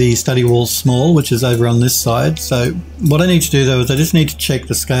be the study wall small, which is over on this side. So what I need to do though is I just need to check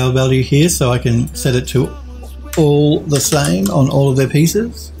the scale value here so I can set it to all the same on all of their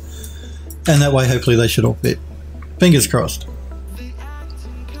pieces. And that way hopefully they should all fit. Fingers crossed.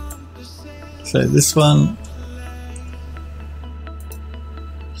 So this one,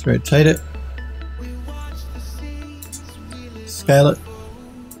 let's rotate it. Scale it.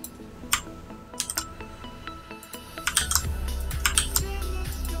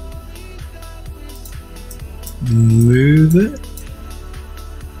 Move it. It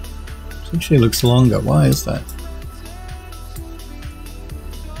actually looks longer. Why is that?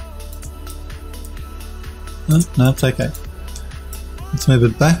 No, it's okay. Let's move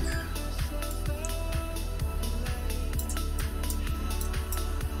it back.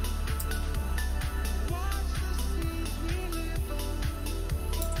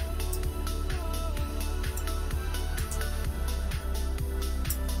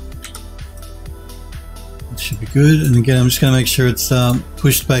 Should be good. And again, I'm just going to make sure it's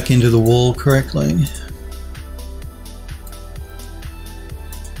pushed back into the wall correctly.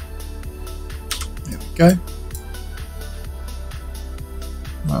 There we go.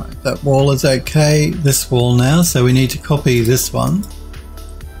 Alright, that wall is okay. This wall now, so we need to copy this one.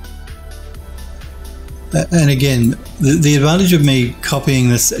 And again, the advantage of me copying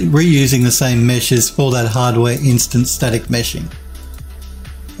this, reusing the same mesh is for that hardware instance static meshing.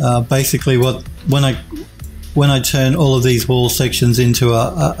 Basically when I turn all of these wall sections into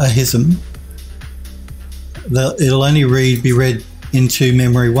a hism, it'll only be read into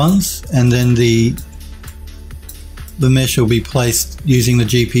memory once, and then the mesh will be placed using the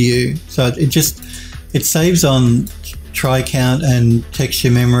GPU. So it saves on try count and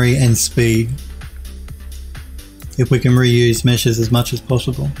texture memory and speed if we can reuse meshes as much as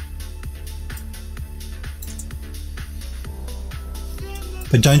possible.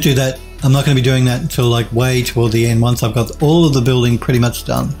 But don't do that. I'm not going to be doing that until like way toward the end. Once I've got all of the building pretty much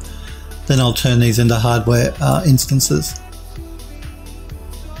done, then I'll turn these into hardware instances.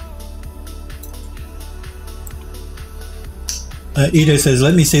 Ito says,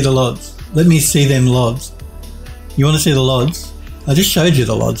 let me see the LODs. Let me see them LODs. You want to see the LODs? I just showed you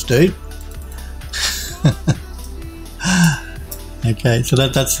the LODs, dude. Okay, so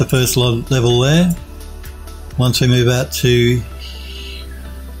that's the first LOD level there. Once we move out to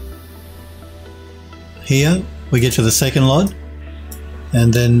here, we get to the second LOD,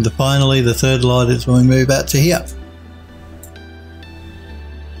 and then finally the third LOD is when we move out to here.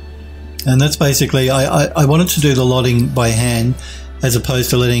 And that's basically, I wanted to do the LODing by hand as opposed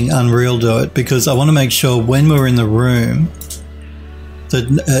to letting Unreal do it, because I want to make sure when we're in the room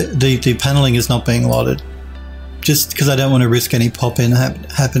that the paneling is not being LODed, just because I don't want to risk any pop-in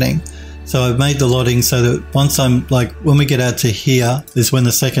happening. So I've made the LODing so that once I'm like, when we get out to here is when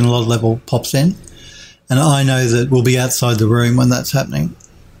the second LOD level pops in. And I know that we'll be outside the room when that's happening.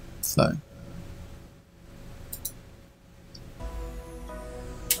 So.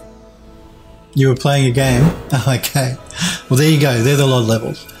 You were playing a game? Oh, okay. Well, there you go. They're the LOD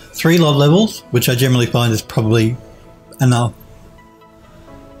levels. 3 LOD levels, which I generally find is probably enough.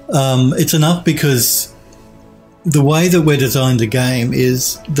 It's enough because the way that we're designed the game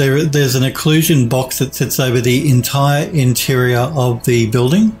is there's an occlusion box that sits over the entire interior of the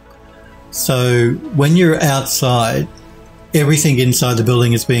building. So when you're outside, everything inside the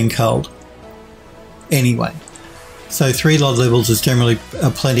building is being culled anyway. So 3 lot levels is generally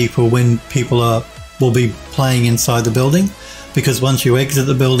plenty for when people will be playing inside the building, because once you exit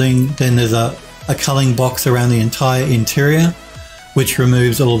the building, then there's a culling box around the entire interior, which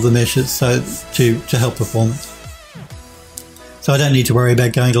removes all of the meshes so to help performance. So I don't need to worry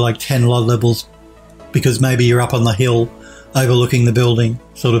about going to like 10 lot levels, because maybe you're up on the hill overlooking the building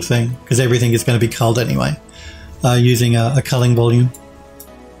sort of thing, because everything is going to be culled anyway, using a culling volume.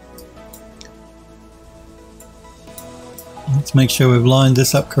 Let's make sure we've lined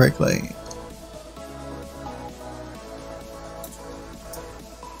this up correctly.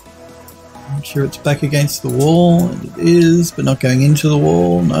 Make sure it's back against the wall, and it is, but not going into the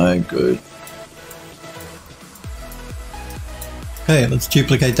wall. No, good. Okay, let's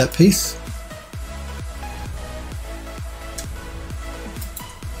duplicate that piece.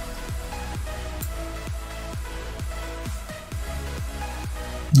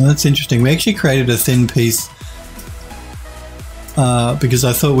 Now that's interesting. We actually created a thin piece because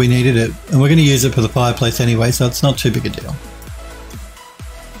I thought we needed it, and we're going to use it for the fireplace anyway, so it's not too big a deal.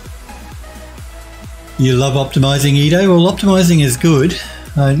 You love optimizing, Edo? Well, optimizing is good.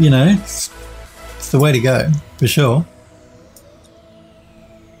 You know, it's the way to go, for sure.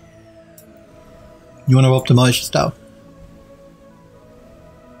 You want to optimize your stuff.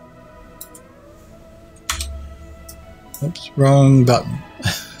 Oops, wrong button.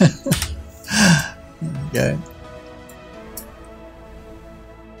 There we go.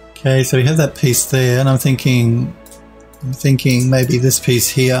 Okay, so we have that piece there, and I'm thinking maybe this piece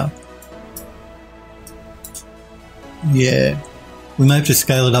here. Yeah, we may have to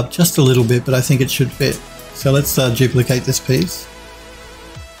scale it up just a little bit, but I think it should fit. So let's duplicate this piece,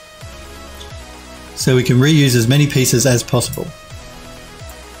 so we can reuse as many pieces as possible.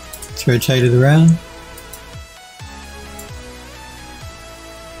 Let's rotate it around.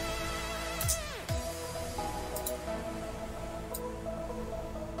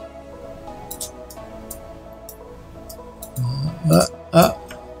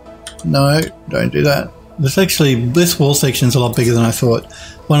 No, don't do that. This wall section is a lot bigger than I thought.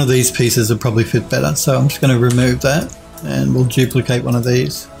 One of these pieces would probably fit better, so I'm just going to remove that, and we'll duplicate one of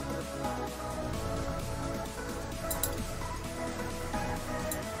these.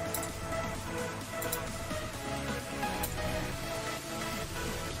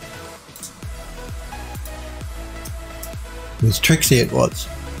 It was tricksy, it was.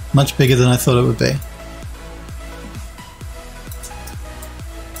 Much bigger than I thought it would be.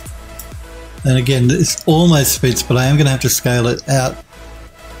 And again, this almost fits, but I am going to have to scale it out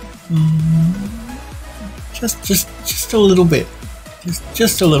just a little bit.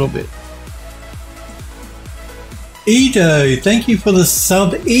 Just a little bit. Edo, thank you for the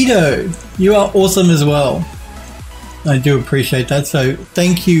sub. Edo, you are awesome as well. I do appreciate that. So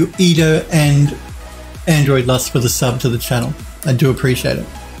thank you, Edo and Android Lust, for the sub to the channel. I do appreciate it.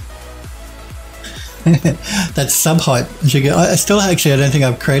 That's sub hype. I still actually, I don't think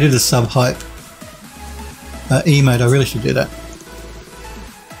I've created a sub hype emote. I really should do that,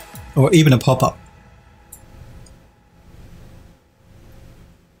 or even a pop-up.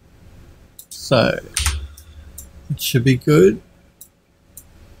 So it should be good.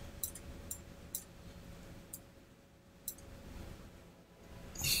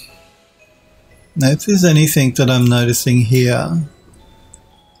 Now, if there's anything that I'm noticing here,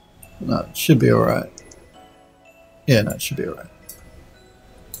 no, it should be all right. Yeah, no, it should be all right.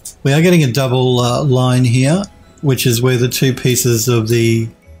 We are getting a double line here, which is where the two pieces of the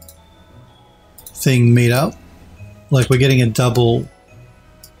thing meet up. Like, we're getting a double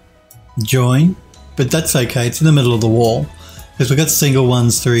join, but that's okay. It's in the middle of the wall, because we've got single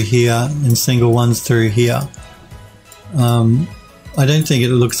ones through here and single ones through here. I don't think it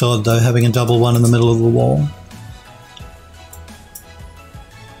looks odd, though, having a double one in the middle of the wall.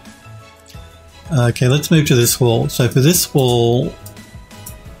 Okay, let's move to this wall. So for this wall,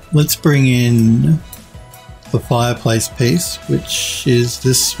 let's bring in the fireplace piece, which is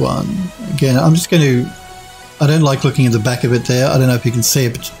this one. Again, I'm just going to... I don't like looking at the back of it there. I don't know if you can see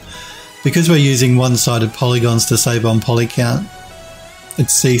it, but because we're using one-sided polygons to save on poly count,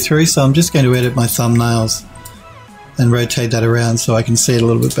 it's see-through, so I'm just going to edit my thumbnails and rotate that around so I can see it a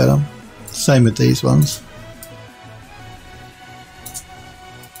little bit better. Same with these ones.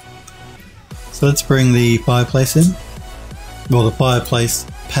 So let's bring the fireplace in, well, the fireplace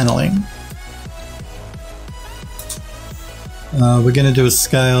paneling. We're going to do a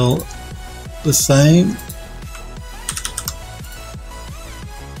scale the same.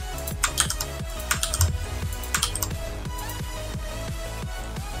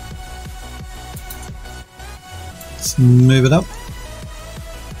 Let's move it up.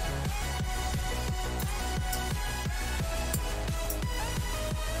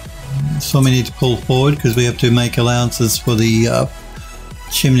 So we need to pull forward because we have to make allowances for the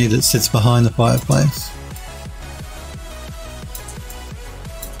chimney that sits behind the fireplace.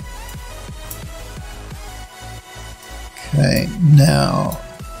 Okay, now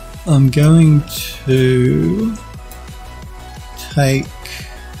I'm going to take,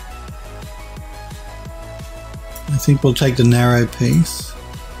 I think we'll take the narrow piece,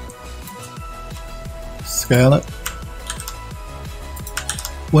 scale it.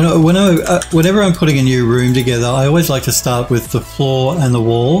 Whenever I'm putting a new room together, I always like to start with the floor and the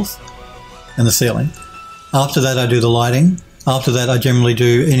walls and the ceiling. After that, I do the lighting. After that, I generally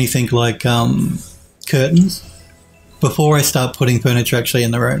do anything like curtains before I start putting furniture actually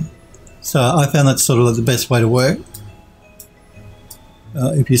in the room. So I found that's sort of the best way to work.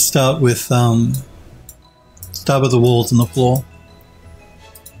 If you start with the walls and the floor.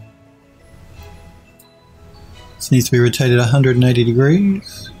 This needs to be rotated 180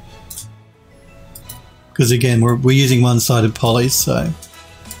 degrees. Because again, we're using one-sided polys, so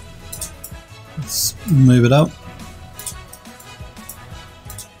let's move it up.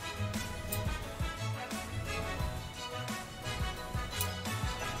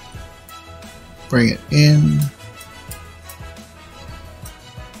 Bring it in.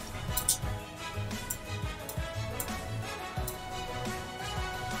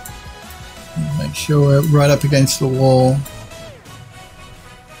 Make sure we're right up against the wall.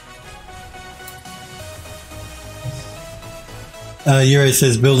 Euro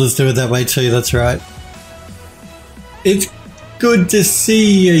says builders do it that way too, that's right. It's good to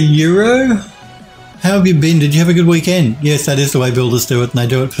see you, Euro. How have you been? Did you have a good weekend? Yes, that is the way builders do it, and they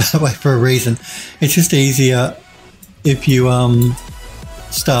do it that way for a reason. It's just easier if you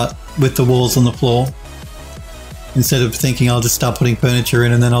start with the walls and the floor instead of thinking I'll just start putting furniture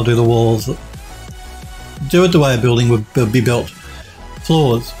in and then I'll do the walls. Do it the way a building would be built.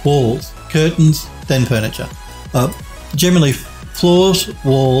 Floors, walls, curtains, then furniture. Generally floors,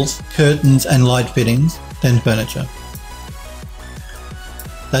 walls, curtains and light fittings, then furniture.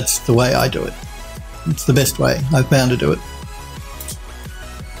 That's the way I do it. It's the best way I've found to do it.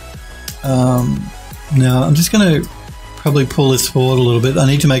 Now I'm just going to probably pull this forward a little bit. I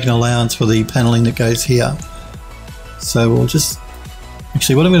need to make an allowance for the paneling that goes here. So we'll just...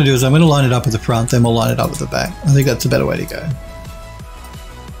 Actually, what I'm going to do is I'm going to line it up at the front, then we'll line it up at the back. I think that's a better way to go.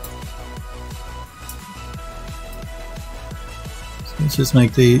 So let's just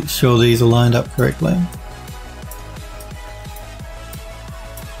make sure these are lined up correctly.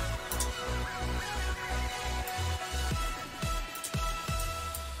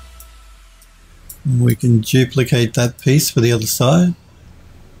 And we can duplicate that piece for the other side.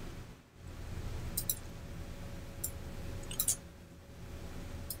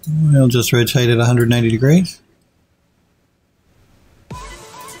 We'll just rotate it 180 degrees.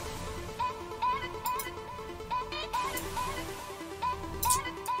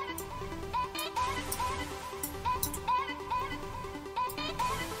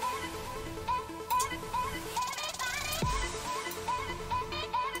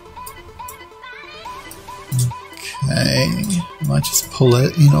 Okay, I might just pull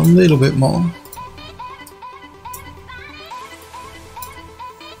it in a little bit more.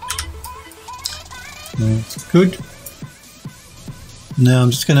 That's good. Now I'm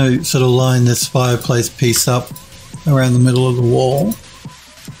just going to sort of line this fireplace piece up around the middle of the wall.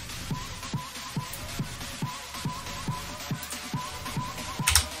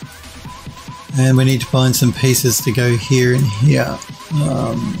 And we need to find some pieces to go here and here.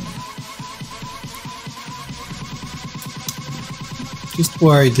 Just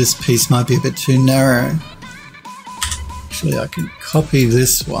worried this piece might be a bit too narrow. Actually, I can copy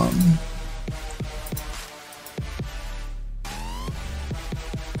this one.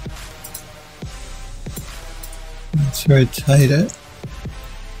 Let's rotate it.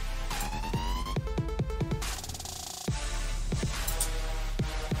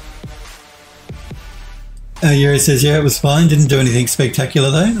 Yuri says, yeah, it was fine. Didn't do anything spectacular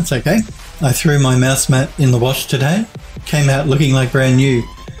though. That's okay. I threw my mouse mat in the wash today. Came out looking like brand new.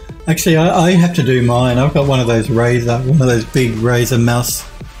 Actually, I have to do mine. I've got one of those big Razor mouse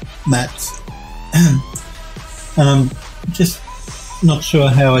mats. And I'm just not sure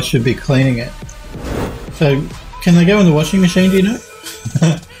how I should be cleaning it. So, can they go in the washing machine, do you know?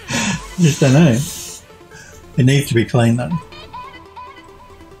 Just don't know. It needs to be cleaned though.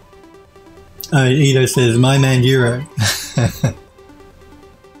 Edo says, my man Euro.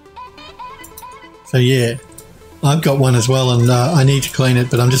 So yeah, I've got one as well, and I need to clean it,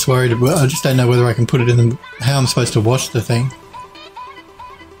 but I'm just worried. I just don't know whether I can put it in the, how I'm supposed to wash the thing.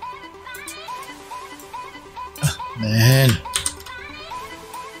 Oh, man.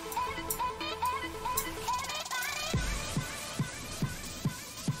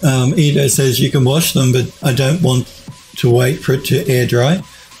 Edo says you can wash them, but I don't want to wait for it to air dry.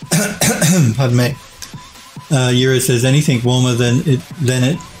 Pardon me. Euro says anything warmer than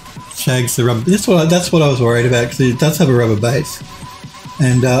it shags the rubber. That's what I was worried about, because it does have a rubber base,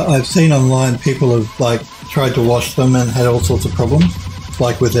 and I've seen online people have like tried to wash them and had all sorts of problems,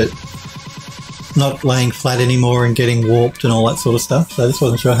 like with it not laying flat anymore and getting warped and all that sort of stuff. So I just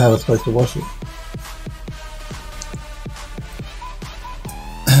wasn't sure how I was supposed to wash it.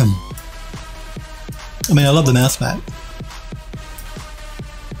 I mean, I love the mouse mat,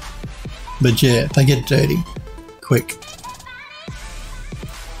 but yeah, they get dirty quick.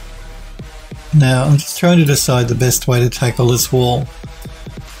 Now, I'm just trying to decide the best way to tackle this wall.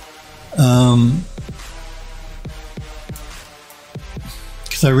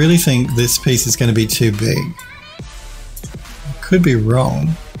 Because I really think this piece is going to be too big. I could be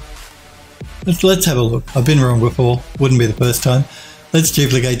wrong. Let's have a look. I've been wrong before. Wouldn't be the first time. Let's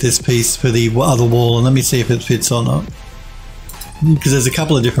duplicate this piece for the other wall and let me see if it fits or not. Because there's a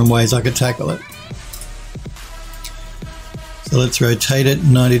couple of different ways I could tackle it. So let's rotate it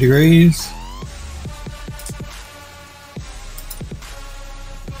 90 degrees.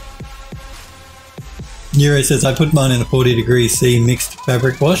 Euro says I put mine in a 40°C mixed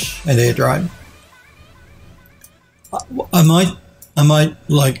fabric wash and air dry. I might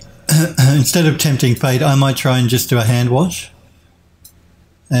like instead of tempting fate, I might try and just do a hand wash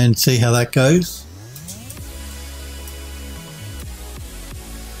and see how that goes.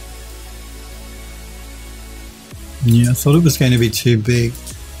 Yeah, I thought it was going to be too big,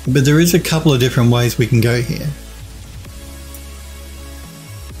 but there is a couple of different ways we can go here.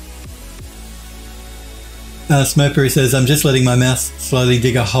 Smurpery says, I'm just letting my mouse slowly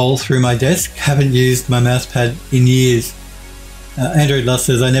dig a hole through my desk. Haven't used my mouse pad in years. Android Lust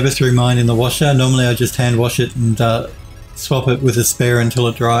says, I never threw mine in the washer. Normally I just hand wash it and swap it with a spare until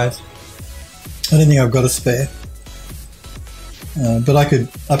it dries. I don't think I've got a spare. But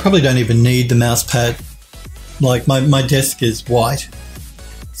I probably don't even need the mouse pad. Like my desk is white.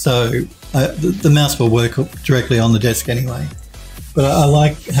 So the mouse will work directly on the desk anyway. But I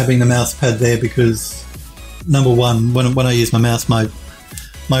like having the mouse pad there because, number one, when I use my mouse, my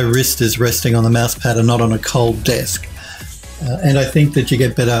wrist is resting on the mouse pad and not on a cold desk. And I think that you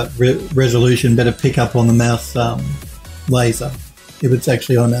get better resolution, better pickup on the mouse laser if it's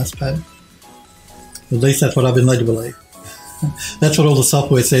actually on a mouse pad. At least that's what I've been led to believe. That's what all the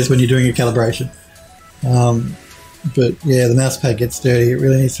software says when you're doing a calibration. But yeah, the mouse pad gets dirty. It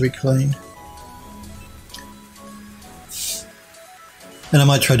really needs to be cleaned. And I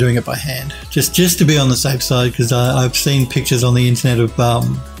might try doing it by hand, just to be on the safe side, because I've seen pictures on the internet of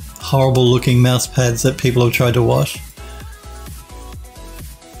horrible looking mouse pads that people have tried to wash.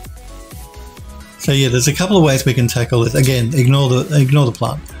 So yeah, there's a couple of ways we can tackle this. Again, ignore the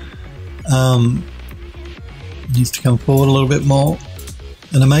plant. Needs to come forward a little bit more,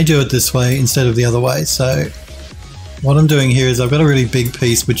 and I may do it this way instead of the other way. So what I'm doing here is I've got a really big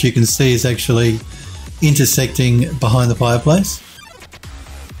piece which you can see is actually intersecting behind the fireplace.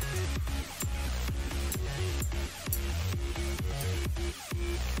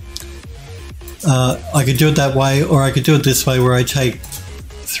 I could do it that way, or I could do it this way where I take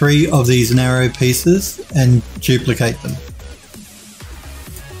 3 of these narrow pieces and duplicate them.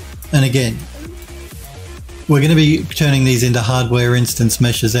 And again, we're going to be turning these into hardware instance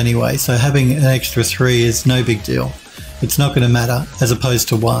meshes anyway, so having an extra 3 is no big deal. It's not going to matter as opposed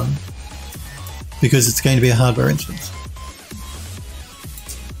to 1, because it's going to be a hardware instance.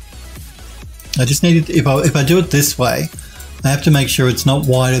 I just need it, if I do it this way, I have to make sure it's not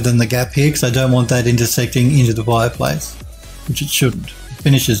wider than the gap here, because I don't want that intersecting into the fireplace, which it shouldn't. It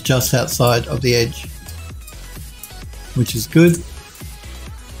finishes just outside of the edge, which is good.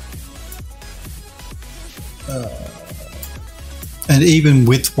 And even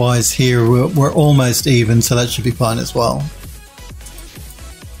width-wise here, we're almost even, so that should be fine as well.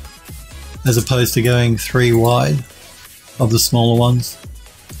 As opposed to going 3 wide of the smaller ones.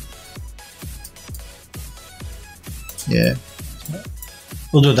 Yeah.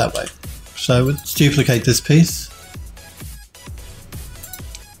 We'll do it that way. So let's duplicate this piece.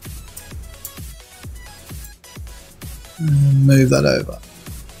 And move that over.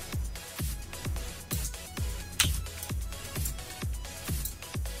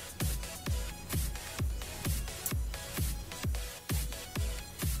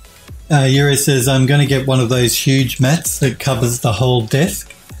 Yuri says, I'm going to get one of those huge mats that covers the whole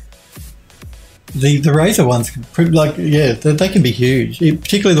desk. The Razer ones, they can be huge,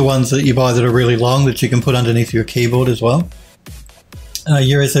 particularly the ones that you buy that are really long that you can put underneath your keyboard as well.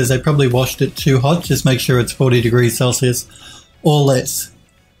 Yuri says they probably washed it too hot. Just make sure it's 40 degrees Celsius or less.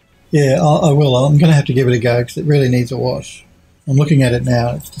 Yeah, I will. I'm going to have to give it a go because it really needs a wash. I'm looking at it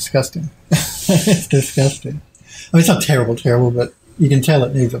now. It's disgusting. It's disgusting. I mean, it's not terrible, but you can tell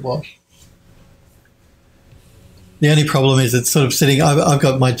it needs a wash. The only problem is it's sort of sitting... I've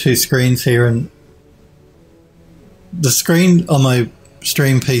got my two screens here, and the screen on my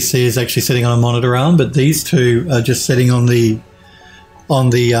stream PC is actually sitting on a monitor arm, but these two are just sitting on the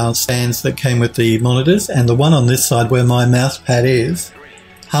stands that came with the monitors, and the one on this side where my mouse pad is,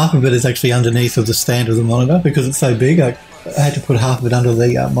 half of it is actually underneath of the stand of the monitor because it's so big. I had to put half of it under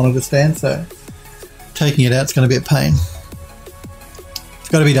the monitor stand, so taking it out is going to be a pain. It's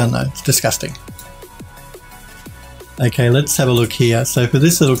got to be done though. It's disgusting. Okay, let's have a look here. So for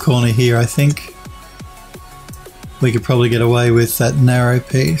this little corner here, I think we could probably get away with that narrow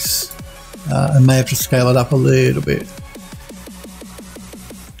piece. I may have to scale it up a little bit.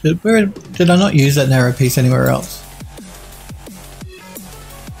 Did I not use that narrow piece anywhere else?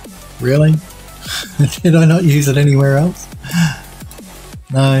 Really? Did I not use it anywhere else?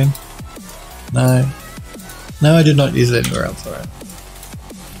 No. No. No, I did not use it anywhere else. Alright.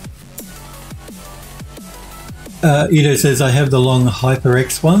 Ido says, I have the long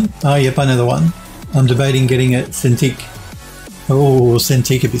HyperX one. Oh, yep, I know the one. I'm debating getting a Cintiq. Oh,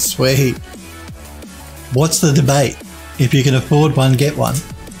 Cintiq would be sweet. What's the debate? If you can afford one, get one.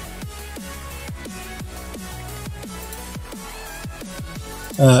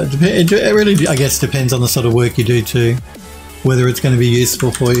 It really, I guess, depends on the sort of work you do too, whether it's going to be useful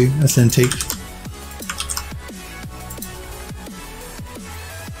for you, a Cintiq.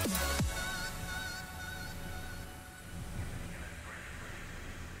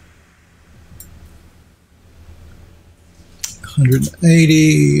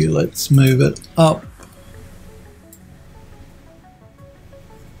 $180, let's move it up.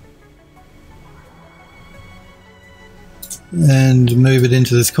 And move it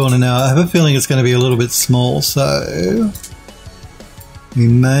into this corner now. I have a feeling it's going to be a little bit small, so we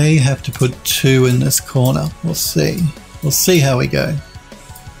may have to put two in this corner. We'll see. We'll see how we go.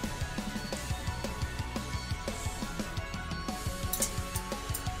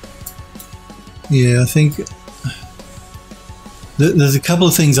 Yeah, I think there's a couple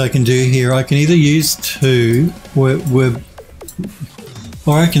of things I can do here. I can either use two, or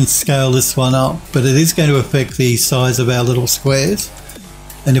I can scale this one up, but it is going to affect the size of our little squares.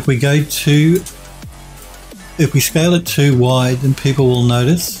 And if we scale it too wide, then people will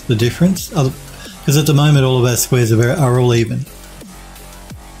notice the difference. Because at the moment all of our squares are all even.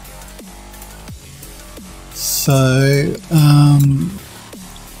 So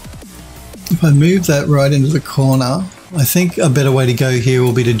if I move that right into the corner, I think a better way to go here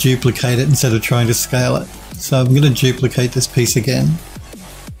will be to duplicate it instead of trying to scale it. So I'm going to duplicate this piece again.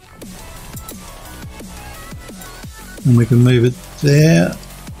 And we can move it there.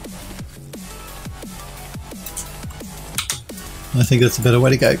 I think that's a better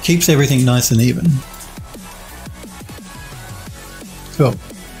way to go. It keeps everything nice and even. Cool.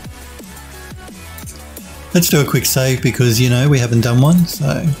 Let's do a quick save because, you know, we haven't done one,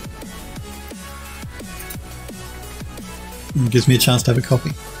 so it gives me a chance to have a copy.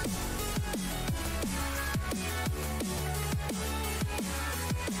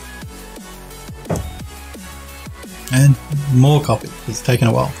 And more copy. It's taken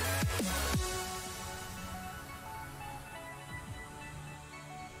a while.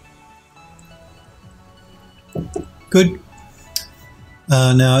 Good.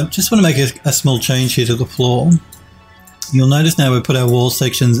 Now, I just want to make a small change here to the floor. You'll notice now we put our wall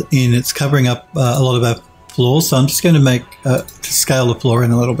sections in. It's covering up a lot of our floor, so I'm just going to to scale the floor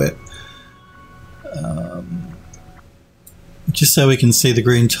in a little bit. Just so we can see the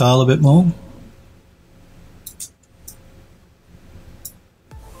green tile a bit more.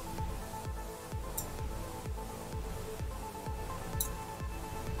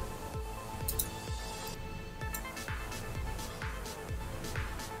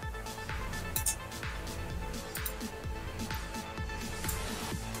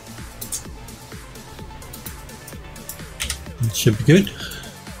 Should be good.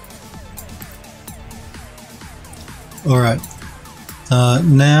 All right.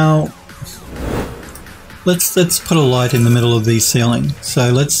 Now let's put a light in the middle of the ceiling.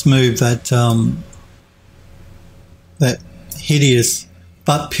 So let's move that that hideous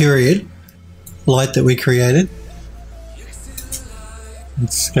but period light that we created.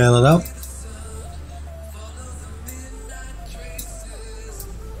 Let's scale it up.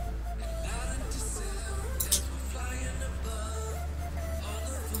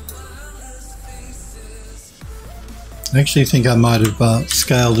 I actually think I might have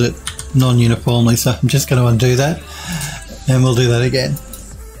scaled it non-uniformly, so I'm just going to undo that and we'll do that again.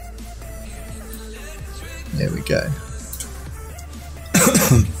 There we go.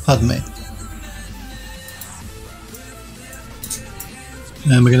 Pardon me.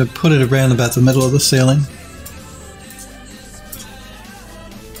 And we're going to put it around about the middle of the ceiling.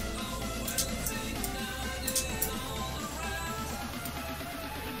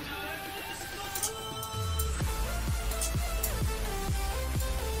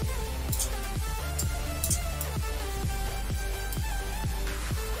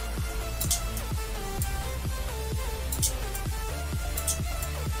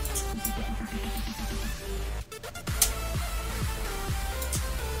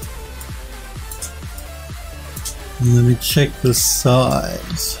 And let me check the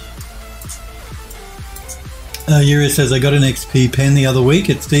size. Yuri says, I got an XP pen the other week.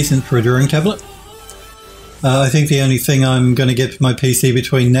 It's decent for a drawing tablet. I think the only thing I'm going to get for my PC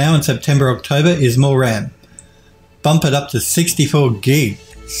between now and September, October is more RAM. Bump it up to 64 gig.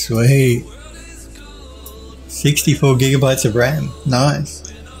 Sweet. 64 gigabytes of RAM. Nice.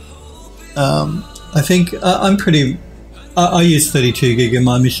 I think I'm pretty... I use 32 gig in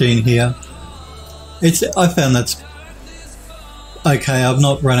my machine here. I found that's okay. I've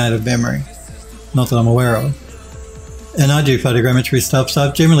not run out of memory, not that I'm aware of, and I do photogrammetry stuff, so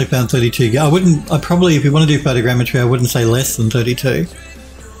I've generally found 32 gig. I probably, if you want to do photogrammetry, I wouldn't say less than 32,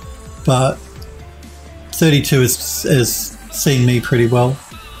 but 32 has seen me pretty well.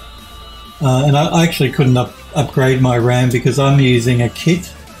 And I actually couldn't upgrade my RAM because I'm using a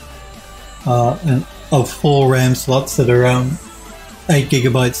kit of 4 RAM slots that are 8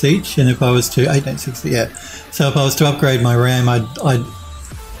 gigabytes each, and if I was to 860, yeah. So if I was to upgrade my RAM, I'd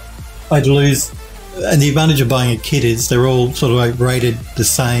lose. And the advantage of buying a kit is they're all sort of like rated the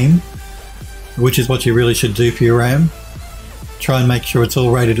same, which is what you really should do for your RAM. Try and make sure it's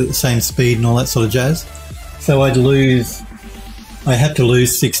all rated at the same speed and all that sort of jazz. So I had to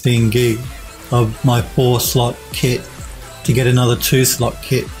lose 16 gig of my 4-slot kit to get another 2-slot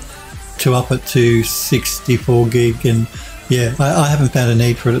kit to up it to 64 gig, and yeah, I haven't found a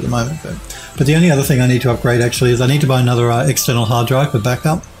need for it at the moment. But the only other thing I need to upgrade actually is I need to buy another external hard drive for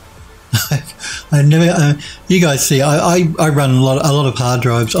backup. I never. You guys see, I run a lot of hard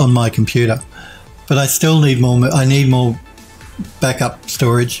drives on my computer, but I still need more. I need more backup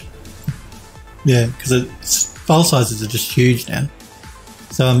storage. Yeah, because file sizes are just huge now.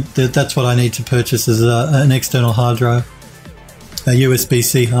 So that's what I need to purchase is an external hard drive, a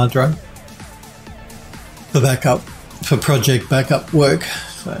USB-C hard drive for backup, for project backup work.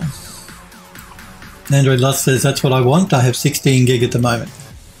 So Android Lust says that's what I want. I have 16 gig at the moment.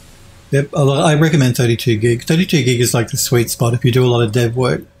 Yep, I recommend 32 gig. 32 gig is like the sweet spot if you do a lot of dev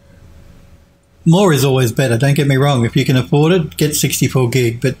work. More is always better, don't get me wrong. If you can afford it, get 64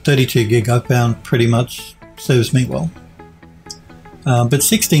 gig, but 32 gig I found pretty much serves me well. But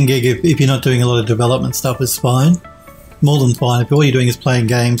 16 gig, if you're not doing a lot of development stuff, is fine. More than fine. If all you're doing is playing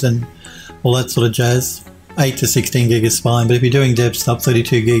games and all that sort of jazz, 8 to 16 gig is fine. But if you're doing dev stuff,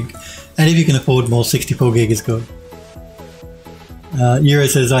 32 gig. And if you can afford more, 64 gig is good. Euro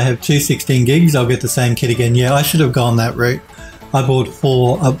says, I have 2 16 gigs. I'll get the same kit again. Yeah, I should have gone that route. I bought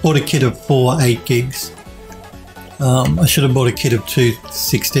a kit of 4 8 gigs. I should have bought a kit of 2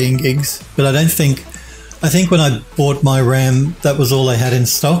 16 gigs. But I think when I bought my RAM, that was all they had in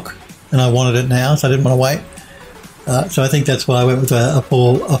stock, and I wanted it now, so I didn't want to wait. So I think that's why I went with a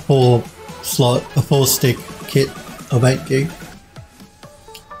 4 stick kit of 8 gig.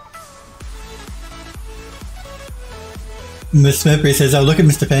 Miss Murphy says, "Oh, look at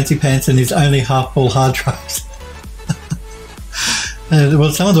Mr. Fancy Pants and his only half full hard drives."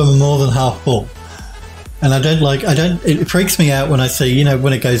 Well, some of them are more than half full. And it freaks me out when I see, you know,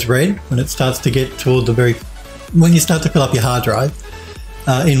 when it goes red, when it starts to get toward when you start to fill up your hard drive,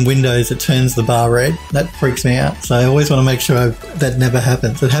 in Windows, it turns the bar red. That freaks me out. So I always want to make sure that never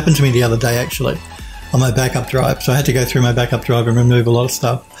happens. It happened to me the other day, actually, on my backup drive. So I had to go through my backup drive and remove a lot of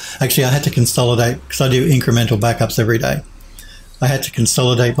stuff. Actually, I had to consolidate because I do incremental backups every day. I had to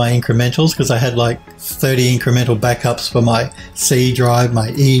consolidate my incrementals because I had like 30 incremental backups for my C drive, my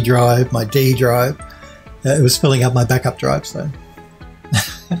E drive, my D drive. It was filling up my backup drive, so.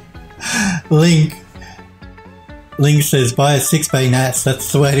 Link says, buy a 6-bay NAS.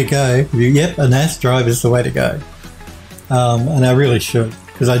 That's the way to go. Yep, a NAS drive is the way to go. And I really should,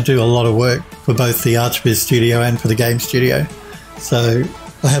 because I do a lot of work for both the ArchViz studio and for the game studio. So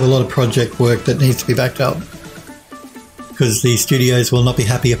I have a lot of project work that needs to be backed up, because the studios will not be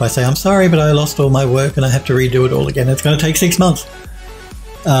happy if I say, I'm sorry, but I lost all my work and I have to redo it all again. It's going to take 6 months.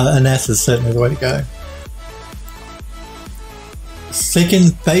 And NAS is certainly the way to go.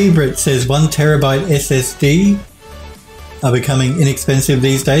 Second favourite says 1 terabyte SSD are becoming inexpensive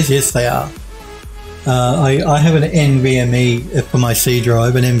these days. Yes, they are. I have an NVMe for my C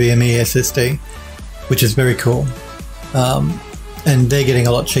drive, an NVMe SSD, which is very cool. And they're getting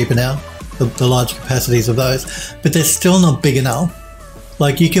a lot cheaper now, the large capacities of those. But they're still not big enough.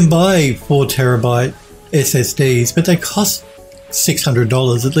 Like, you can buy 4 terabyte SSDs, but they cost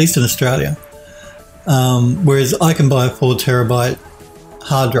 $600, at least in Australia. Whereas I can buy a 4 terabyte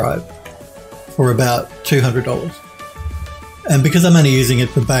hard drive for about $200. And because I'm only using it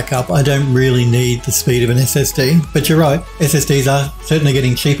for backup, I don't really need the speed of an SSD. But you're right, SSDs are certainly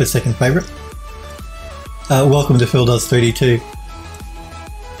getting cheaper, second favourite. Welcome to Phil Does 3D2.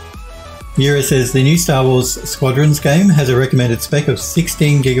 Yura says, the new Star Wars Squadrons game has a recommended spec of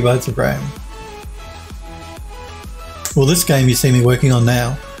 16 gigabytes of RAM. Well, this game you see me working on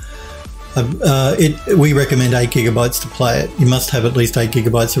now, we recommend 8 gigabytes to play it. You must have at least 8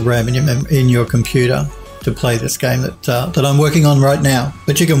 gigabytes of RAM in your computer to play this game that I'm working on right now.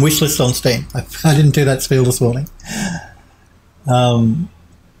 But you can wishlist on Steam. I didn't do that spiel this morning.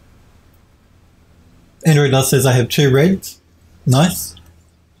 Android Dust says, I have 2 Reds. Nice.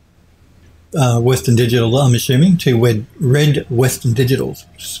 Western Digital, I'm assuming. 2 red Western Digitals.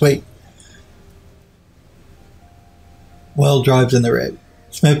 Sweet. Well, drives in the red.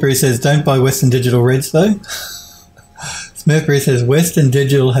 Smurfberry says, don't buy Western Digital Reds though. Smurfberry says, Western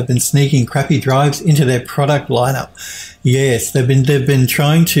Digital have been sneaking crappy drives into their product lineup. Yes, they've been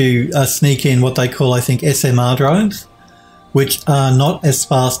trying to sneak in what they call, I think, SMR drives, which are not as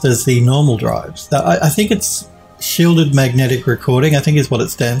fast as the normal drives. I think it's shielded magnetic recording, I think is what it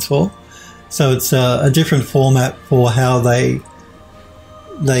stands for. So it's a different format for how they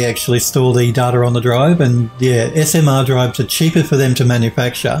actually store the data on the drive. And yeah, SMR drives are cheaper for them to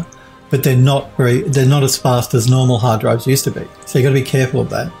manufacture, but they're not as fast as normal hard drives used to be. So you've got to be careful of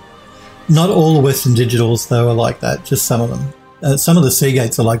that. Not all the Western Digitals though are like that, just some of them. Some of the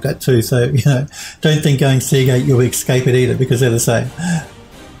Seagates are like that too. So, don't think going Seagate you'll escape it either, because they're the same.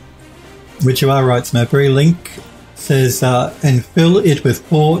 Which you are right, Smurfberry. Link says, and fill it with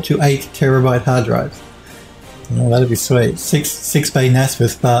 4 to 8 terabyte hard drives. Oh, that'd be sweet. 6 bay NAS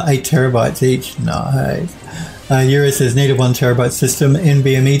with 8 terabytes each. Nice. Euro says, need a 1 terabyte system,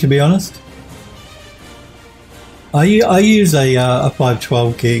 NVMe, to be honest. I use a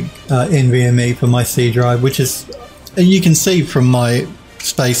 512 gig NVMe for my C drive, which is, you can see from my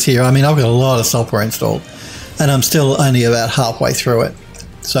space here, I mean, I've got a lot of software installed, and I'm still only about halfway through it.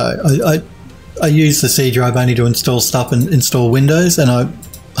 So I use the C drive only to install stuff and install Windows, and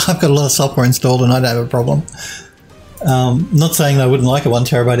I've got a lot of software installed and I don't have a problem. Not saying that I wouldn't like a 1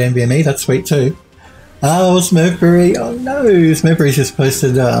 terabyte NVMe, that's sweet too. Oh, Smurfberry, oh no, Smurfberry's just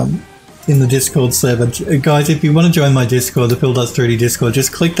posted in the Discord server. Guys, if you want to join my Discord, the Phil Does 3D Discord,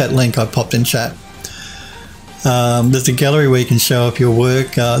 just click that link I popped in chat. There's a gallery where you can show off your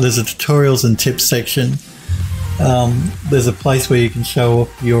work. There's a tutorials and tips section. There's a place where you can show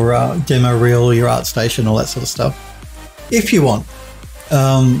off your demo reel, your art station, all that sort of stuff, if you want.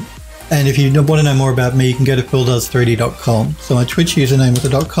 And if you want to know more about me, you can go to phildoes3d.com. So my Twitch username with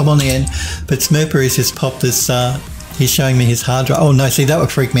a .com on the end. But Smurfberry's just popped this, he's showing me his hard drive. Oh no, see, that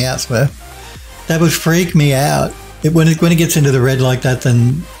would freak me out, Smurf. That would freak me out. When it gets into the red like that,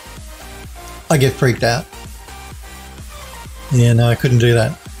 then I get freaked out. Yeah, no, I couldn't do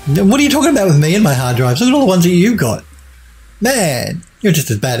that. What are you talking about with me and my hard drives? Look at all the ones that you've got. Man, you're just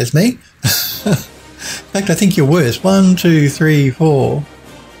as bad as me. In fact, I think you're worse. 1, 2, 3, 4,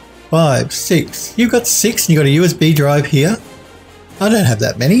 5, 6. You've got 6 and you've got a USB drive here. I don't have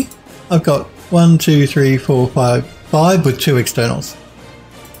that many. I've got 1, 2, 3, 4, 5 with 2 externals.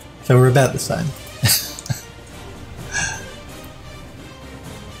 So we're about the same.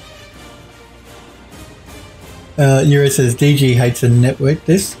 Euro says DG hates a network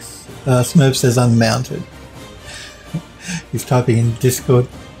discs. Smurf says unmounted. He's typing in Discord.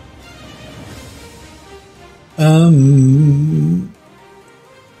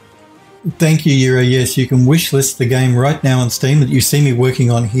 Thank you, Euro. Yes, you can wishlist the game right now on Steam that you see me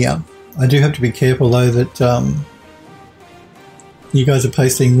working on here. I do have to be careful though that you guys are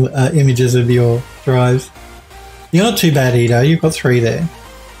posting images of your drives. You're not too bad, Edo. You've got 3 there.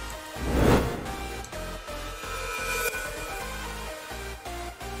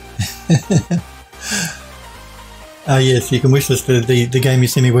 Yes, you can wishlist the game you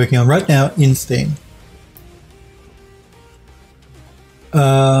see me working on right now in Steam.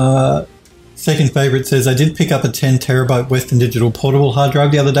 Second favorite says, I did pick up a 10 terabyte Western Digital portable hard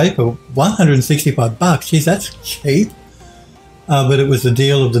drive the other day for $165. Jeez, that's cheap. But it was the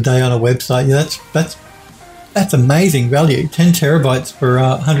deal of the day on a website. Yeah, that's amazing value. 10 terabytes for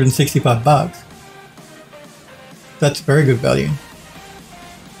 $165. That's very good value.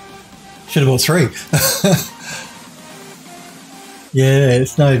 Should have bought 3.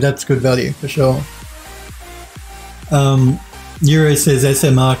 Yes, no, that's good value for sure. Euro says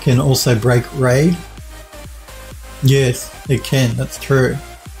SMR can also break RAID. Yes, it can. That's true.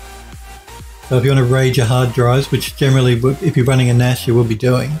 So if you want to RAID your hard drives, which generally, if you're running a NAS, you will be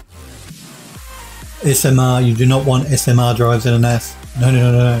doing. SMR, you do not want SMR drives in a NAS.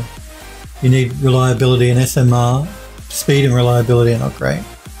 No. You need reliability, and SMR, speed and reliability are not great.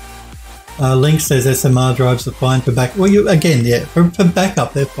 Link says SMR drives are fine for back. Well, for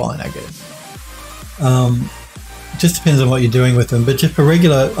backup they're fine, I guess. Just depends on what you're doing with them. But just for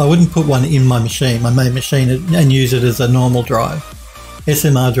regular, I wouldn't put one in my machine, my main machine, and use it as a normal drive.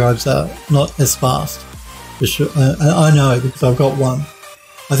 SMR drives are not as fast. For sure. I know because I've got one.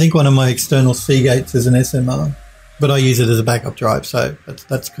 I think one of my external Seagates is an SMR, but I use it as a backup drive, so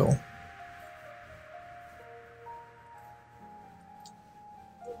that's cool.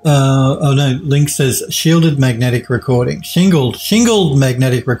 Oh no, Link says shielded magnetic recording. Shingled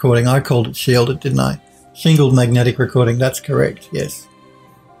magnetic recording. I called it shielded, didn't I? Shingled magnetic recording, that's correct, yes.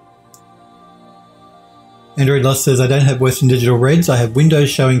 Android Lost says, I don't have Western Digital Reds. I have Windows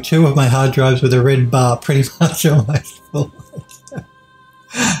showing 2 of my hard drives with a red bar pretty much almost full.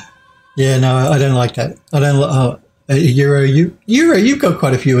 Yeah, no, I don't like that. I don't Euro, you've got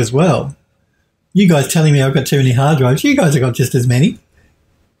quite a few as well. You guys telling me I've got too many hard drives. You guys have got just as many.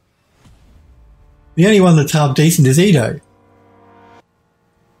 The only one that's half decent is Edo.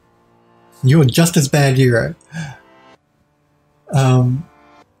 You're just as bad, Euro.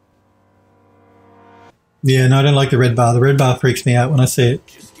 Yeah, no, I don't like the red bar. The red bar freaks me out when I see it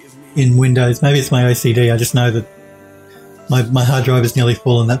in Windows. Maybe it's my OCD. I just know that my hard drive is nearly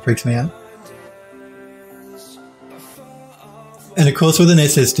full and that freaks me out. And of course, with an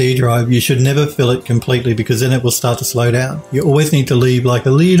SSD drive, you should never fill it completely because then it will start to slow down. You always need to leave like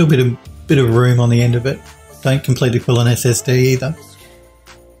a little bit of room on the end of it. Don't completely fill an SSD either.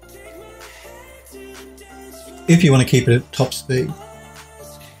 If you want to keep it at top speed.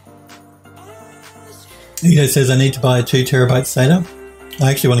 Edo says I need to buy a 2 terabyte SATA.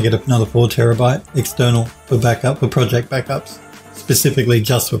 I actually want to get another 4 terabyte external for backup, for project backups, specifically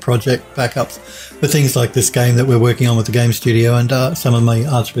just for project backups, for things like this game that we're working on with the game studio and some of my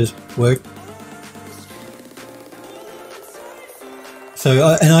Archivist work. So,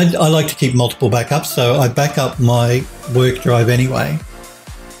 I like to keep multiple backups, so I back up my work drive anyway.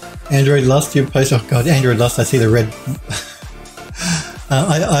 Android Lust, you post, oh god, Android Lust, I see the red.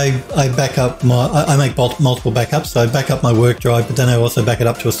 I back up I make multiple backups, so I back up my work drive, but then I also back it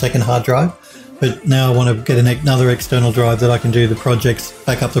up to a second hard drive. But now I want to get another external drive that I can do the projects,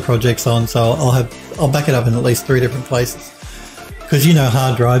 back up the projects on, so I'll back it up in at least 3 different places. Because you know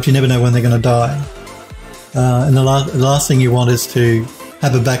hard drives, you never know when they're going to die. And the last thing you want is to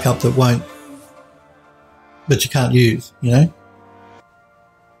have a backup that you can't use, you know?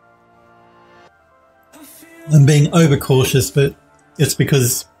 I'm being overcautious, but it's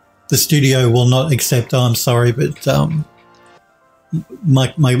because the studio will not accept, oh, I'm sorry, but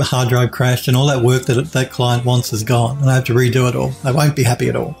my hard drive crashed and all that work that client wants is gone and I have to redo it all. They won't be happy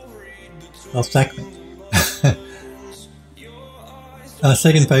at all. They'll sack me.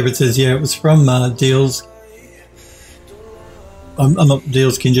 Second favourite says, yeah, it was from Deals. I'm not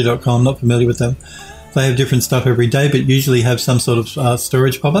dealskinja.com, I'm not familiar with them. They have different stuff every day, but usually have some sort of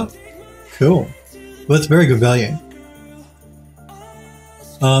storage pop-up. Cool. Well, that's very good value.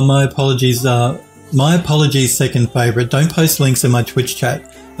 My apologies, second favourite. Don't post links in my Twitch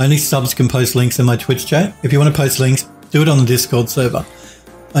chat. Only subs can post links in my Twitch chat. If you want to post links, do it on the Discord server.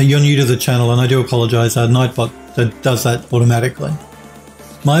 You're new to the channel, and I do apologise. Nightbot does that automatically.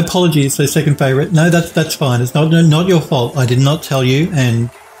 My apologies, so second favourite. No, that's fine. It's not your fault. I did not tell you, and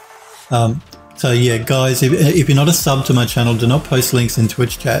so yeah, guys, if you're not a sub to my channel, do not post links in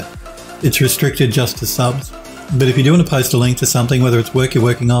Twitch chat. It's restricted just to subs. But if you do want to post a link to something, whether it's work you're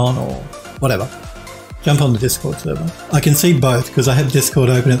working on or whatever, jump on the Discord server. I can see both because I have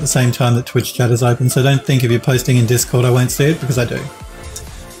Discord open at the same time that Twitch chat is open, so don't think if you're posting in Discord I won't see it, because I do.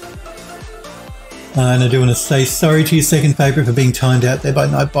 And I do want to say sorry to your second favourite for being timed out there by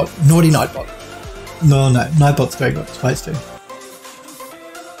Nightbot. Naughty Nightbot. No, Nightbot's doing what it's supposed to.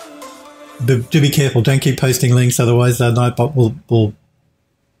 But do be careful, don't keep posting links, otherwise Nightbot will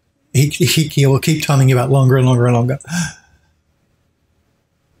he will keep timing you out longer and longer and longer.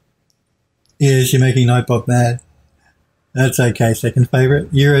 Yes, you're making Nightbot mad. That's okay. Second favorite.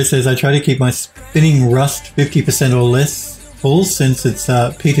 Euro says, I try to keep my spinning rust 50% or less full since it's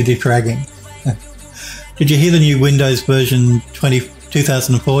Peter defragging. Did you hear the new Windows version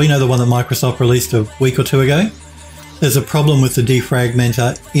 2004? You know, the one that Microsoft released a week or two ago? There's a problem with the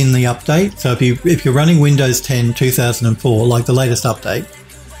defragmenter in the update. So if you're running Windows 10 2004, like the latest update,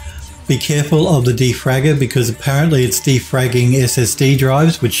 be careful of the defragger, because apparently it's defragging SSD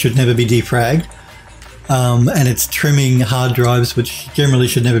drives, which should never be defragged. And it's trimming hard drives, which generally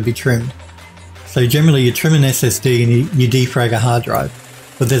should never be trimmed. So generally you trim an SSD and you defrag a hard drive.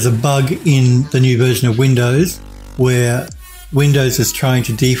 But there's a bug in the new version of Windows where Windows is trying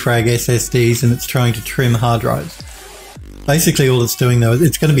to defrag SSDs and it's trying to trim hard drives. Basically all it's doing though,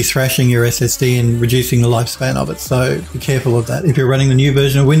 it's going to be thrashing your SSD and reducing the lifespan of it. So be careful of that if you're running the new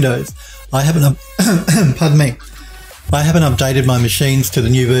version of Windows. I haven't, pardon me, I haven't updated my machines to the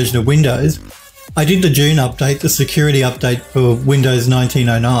new version of Windows. I did the June update, the security update for Windows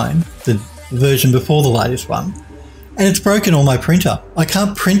 1909, the version before the latest one, and it's broken all my printer. I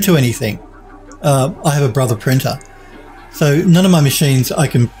can't print to anything. I have a Brother printer, so none of my machines I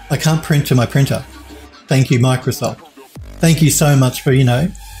can't print to my printer. Thank you, Microsoft. Thank you so much for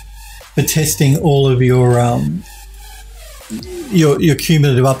for testing all of your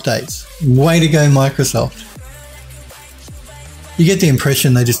cumulative updates. Way to go, Microsoft. You get the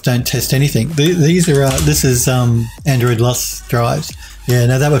impression they just don't test anything. This is Android Lust drives. Yeah,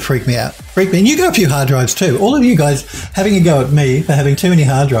 no, that would freak me out. Freak me. And you got a few hard drives too. All of you guys having a go at me for having too many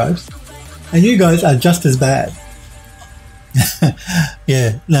hard drives. And you guys are just as bad.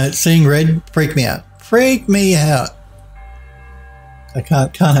 Yeah, no, seeing red, freak me out. Freak me out. I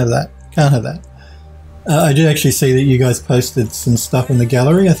can't have that. Can't have that. I did actually see that you guys posted some stuff in the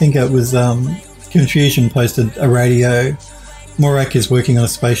gallery. I think it was Confusion posted a radio. Morak is working on a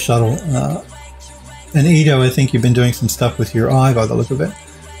space shuttle. And Edo, I think you've been doing some stuff with your eye by the look of it.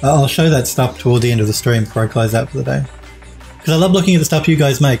 I'll show that stuff toward the end of the stream before I close out for the day. Because I love looking at the stuff you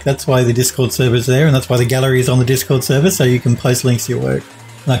guys make. That's why the Discord server is there, and that's why the gallery is on the Discord server, so you can post links to your work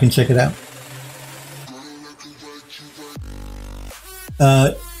and I can check it out.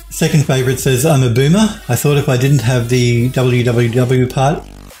 Second favorite says, I'm a boomer. I thought if I didn't have the www part,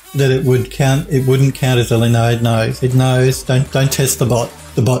 that it would count. It wouldn't count as a Linode. Knows. It knows. Don't test the bot.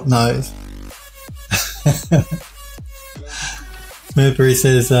 The bot knows. Mercury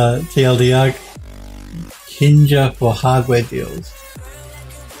says TLDR Kinja for hardware deals.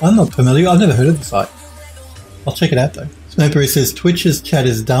 I'm not familiar. I've never heard of the site. I'll check it out though. Mercury says Twitch's chat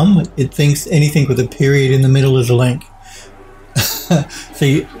is dumb. It thinks anything with a period in the middle is a link.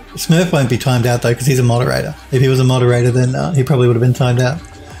 See, Smurf won't be timed out though because he's a moderator. If he was a moderator, then he probably would have been timed out.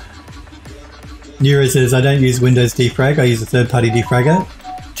 Neuro says, I don't use Windows defrag, I use a third-party defragger.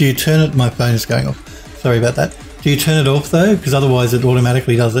 Do you turn it? My phone is going off. Sorry about that. Do you turn it off though? Because otherwise it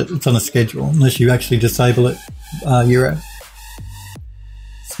automatically does it. It's on a schedule, unless you actually disable it, Euro.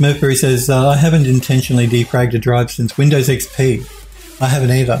 Smurfberry says, I haven't intentionally defragged a drive since Windows XP. I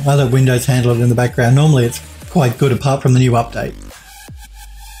haven't either. I let Windows handle it in the background. Normally it's quite good apart from the new update.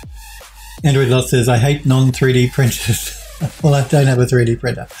 Android Lot says, I hate non-3D printers. Well, I don't have a 3D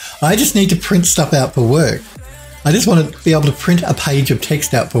printer. I just need to print stuff out for work. I just want to be able to print a page of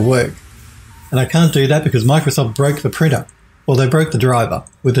text out for work. And I can't do that because Microsoft broke the printer. Well, they broke the driver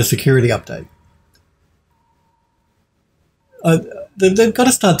with the security update. They've got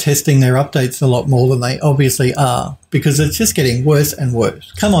to start testing their updates a lot more than they obviously are, because it's just getting worse and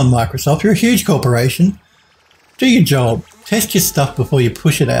worse. Come on, Microsoft. You're a huge corporation. Do your job. Test your stuff before you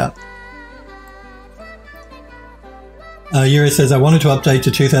push it out. Euro says, I wanted to update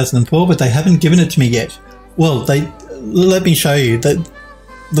to 2004, but they haven't given it to me yet. Well, let me show you that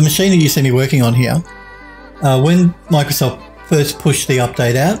the machine that you see me working on here, when Microsoft first pushed the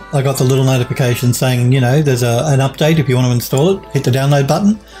update out, I got the little notification saying, there's an update if you want to install it, hit the download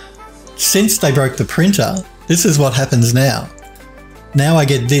button. Since they broke the printer, this is what happens now. Now I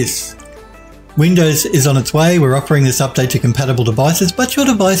get this. Windows is on its way, we're offering this update to compatible devices, but your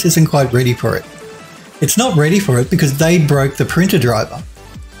device isn't quite ready for it. It's not ready for it because they broke the printer driver.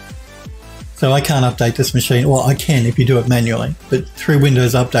 So I can't update this machine. Well, I can if you do it manually, but through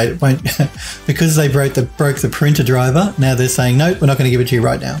Windows Update it won't. Because they broke the printer driver, now they're saying, nope, we're not going to give it to you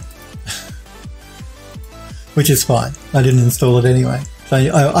right now. Which is fine. I didn't install it anyway. So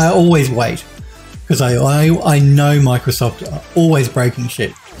I always wait because I know Microsoft are always breaking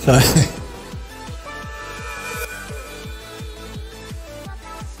shit. So...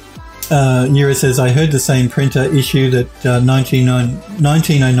 Nira says, I heard the same printer issue that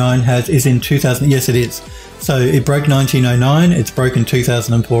 1909 has is in 2000. Yes, it is. So it broke 1909, it's broken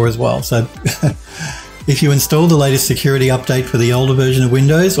 2004 as well. So if you install the latest security update for the older version of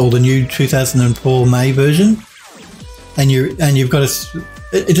Windows or the new 2004 May version, and you've got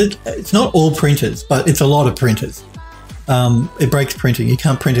it's not all printers, but it's a lot of printers. It breaks printing. You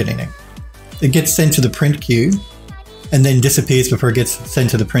can't print anything. It gets sent to the print queue and then disappears before it gets sent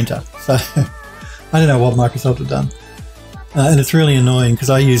to the printer. So I don't know what Microsoft have done. And it's really annoying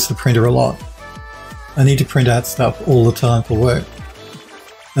because I use the printer a lot. I need to print out stuff all the time for work.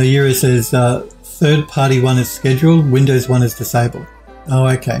 Euro says, third-party one is scheduled, Windows one is disabled. Oh,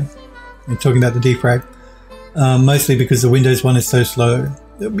 okay. You're talking about the defrag. Mostly because the Windows one is so slow.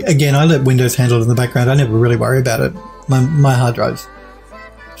 Again, I let Windows handle it in the background. I never really worry about it. My hard drives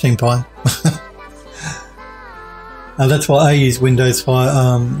seem fine. That's why I use Windows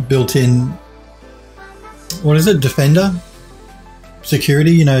built-in, what is it, Defender?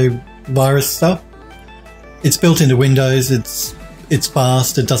 Security, you know, virus stuff. It's built into Windows. It's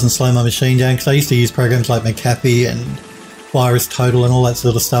fast. It doesn't slow my machine down, because I used to use programs like McAfee and Virus Total and all that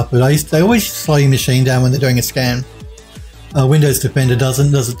sort of stuff. But they always slow your machine down when they're doing a scan. Windows Defender does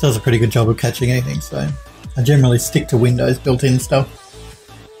a pretty good job of catching anything. So I generally stick to Windows built-in stuff.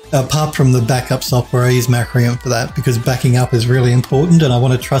 Apart from the backup software, I use Macrium for that, because backing up is really important, and I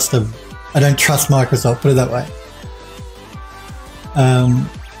want to trust them. I don't trust Microsoft, put it that way.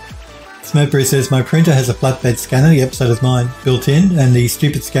 Smokeberry says, my printer has a flatbed scanner. Yep, so does mine, built in, and the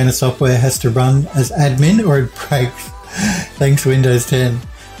stupid scanner software has to run as admin or it breaks. Thanks Windows 10.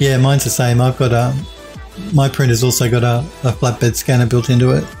 Yeah, mine's the same. I've got my printer's also got a flatbed scanner built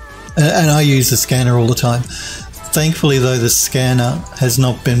into it, and I use the scanner all the time. Thankfully though, the scanner has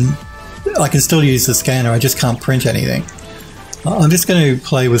not been, I can still use the scanner, I just can't print anything. I'm just going to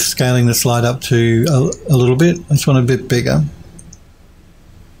play with scaling the slide up to a little bit. I just want it a bit bigger.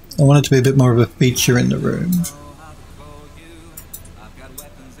 I want it to be a bit more of a feature in the room.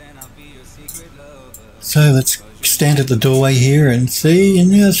 So let's stand at the doorway here and see,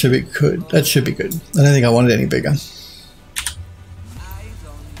 and yeah, that should be good. That should be good. I don't think I want it any bigger.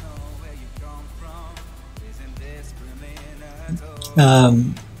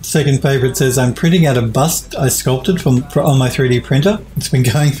 Second favourite says, I'm printing out a bust I sculpted on my 3D printer. It's been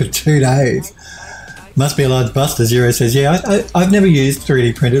going for 2 days. Must be a large bust, as Euro says. Yeah, I've never used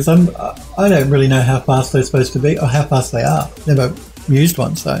 3D printers. I don't really know how fast they're supposed to be, or how fast they are. Never used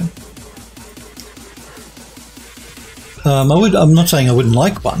one, so. I'm not saying I wouldn't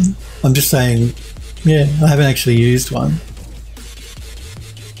like one. I'm just saying, yeah, I haven't actually used one.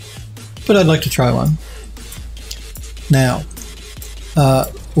 But I'd like to try one. Now,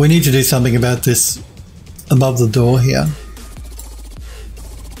 we need to do something about this above the door here.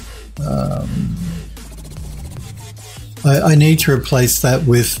 I need to replace that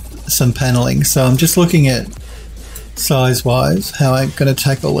with some paneling. So I'm just looking at size-wise how I'm going to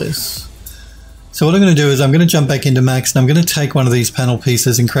tackle this. So what I'm going to do is I'm going to jump back into Max, and I'm going to take one of these panel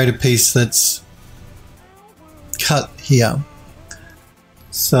pieces and create a piece that's cut here.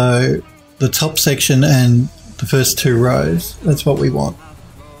 So the top section and the first 2 rows, that's what we want.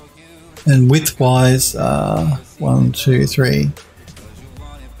 And width-wise, 1, 2, 3.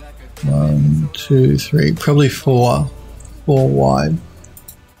 1, 2, 3, probably 4 wide.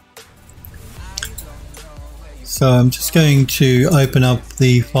 So I'm just going to open up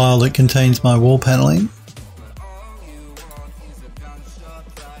the file that contains my wall paneling.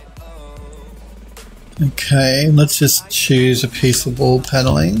 Okay, let's just choose a piece of wall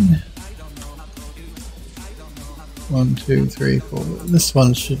paneling. 1, 2, 3, 4. This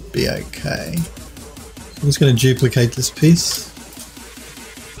one should be okay. I'm just going to duplicate this piece.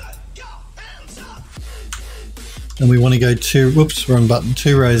 And we want to go 2, whoops, wrong button,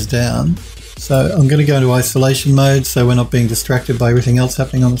 2 rows down. So I'm going to go into isolation mode so we're not being distracted by everything else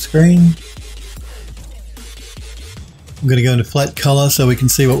happening on the screen. I'm going to go into flat color so we can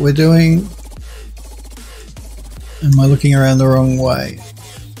see what we're doing. Am I looking around the wrong way?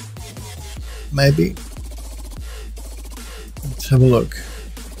 Maybe. Let's have a look.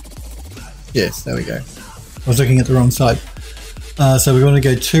 Yes, there we go. I was looking at the wrong side. So we're going to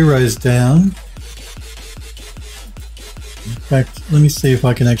go 2 rows down. In fact, let me see if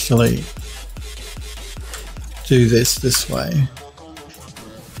I can actually do this way.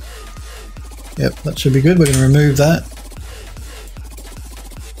 Yep, that should be good. We're going to remove that.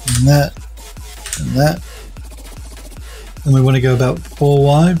 And that. And that. And we want to go about 4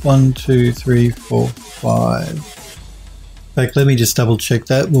 wide. 1, 2, 3, 4, 5. In fact, let me just double check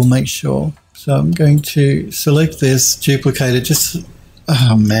that. We'll make sure. So I'm going to select this, duplicate it, just,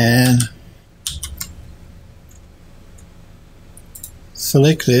 oh man.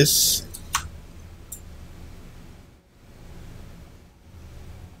 Select this.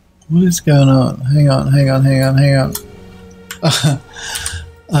 What is going on? Hang on.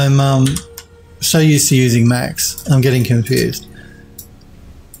 I'm so used to using Max. I'm getting confused.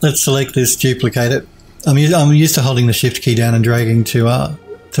 Let's select this, duplicate it. I'm used to holding the Shift key down and dragging to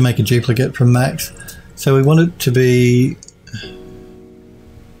make a duplicate from Max. So we want it to be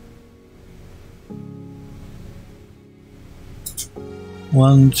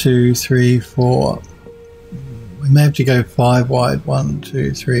 1, 2, 3, 4. We may have to go 5 wide. 1,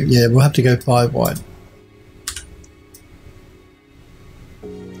 2, 3. Yeah, we'll have to go 5 wide.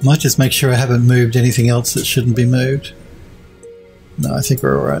 Might just make sure I haven't moved anything else that shouldn't be moved. No, I think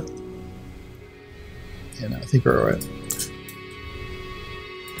we're alright. Yeah, no, I think we're alright.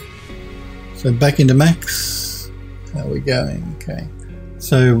 So back into Max. How are we going? Okay.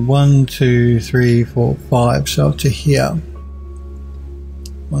 So 1, 2, 3, 4, 5. So up to here.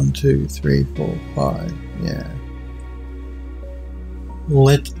 1, 2, 3, 4, 5. Yeah.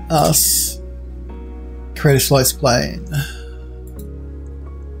 Let us create a slice plane.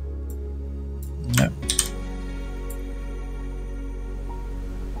 No.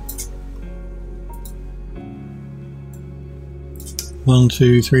 One,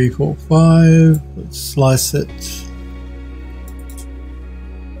 2, 3, 4, 5. Let's slice it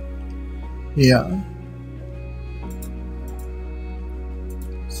here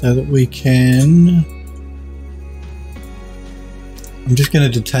so that we can. I'm just going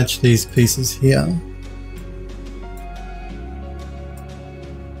to detach these pieces here.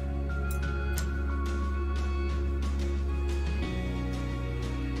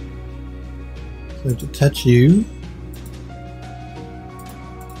 So detach you,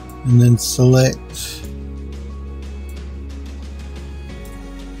 and then select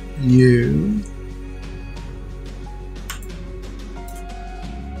you.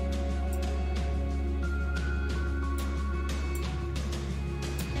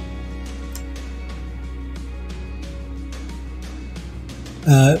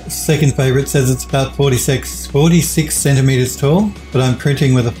 Second favorite says it's about 46 centimeters tall, but I'm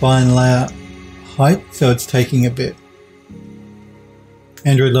printing with a fine layer height, so it's taking a bit.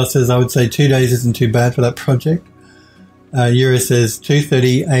 Android Lost says I would say 2 days isn't too bad for that project. Euro says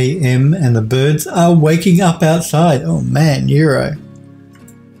 2:30 a.m. and the birds are waking up outside. Oh man, Euro,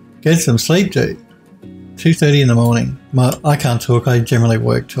 get some sleep, dude. 2:30 in the morning. I can't talk. I generally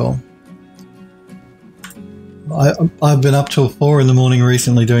work till. I've been up till 4 in the morning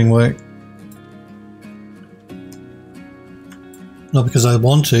recently doing work. Not because I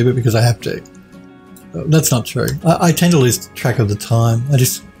want to, but because I have to. That's not true. I tend to lose track of the time. I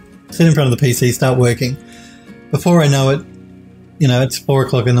just sit in front of the PC, start working. Before I know it, you know, it's 4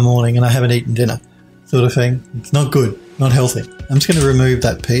 o'clock in the morning and I haven't eaten dinner, sort of thing. It's not good, not healthy. I'm just going to remove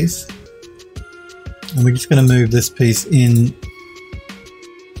that piece. And we're just going to move this piece in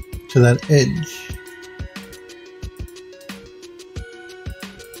to that edge.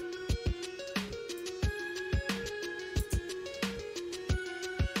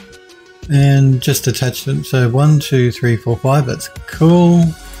 And just attach them. So 1, 2, 3, 4, 5. That's cool.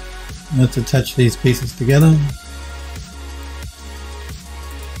 Let's attach these pieces together.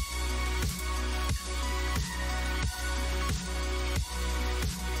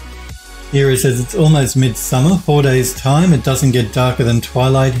 Here it says it's almost midsummer, 4 days time. It doesn't get darker than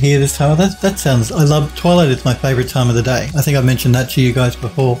twilight here this time. That sounds, I love twilight. It's my favorite time of the day. I think I've mentioned that to you guys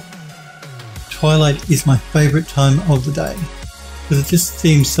before. Twilight is my favorite time of the day because it just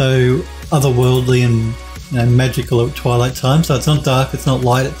seems so otherworldly and, you know, magical at twilight time. So it's not dark, it's not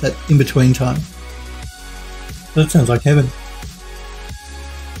light, it's that in-between time. That sounds like heaven.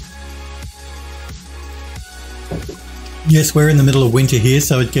 Yes, we're in the middle of winter here,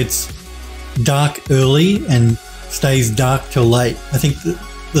 so it gets dark early and stays dark till late. I think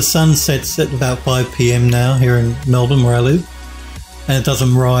the sun sets at about 5 p.m. now here in Melbourne where I live, and it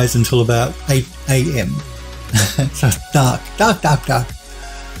doesn't rise until about 8 a.m. So it's dark.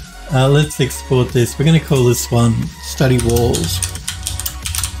 Let's export this. We're going to call this one Study Walls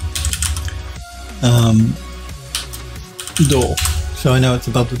Door. So I know it's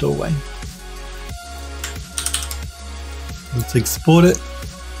above the doorway. Let's export it.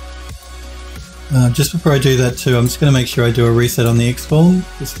 Just before I do that too, I'm just going to make sure I do a reset on the Xform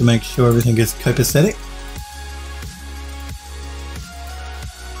just to make sure everything is copacetic.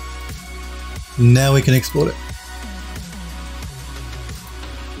 Now we can export it.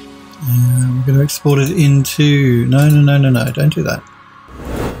 We're going to export it into... No, don't do that.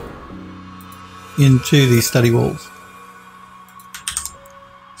 Into the Study Walls.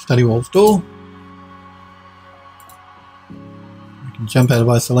 Study Walls door. We can jump out of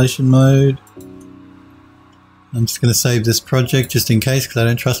isolation mode. I'm just going to save this project just in case because I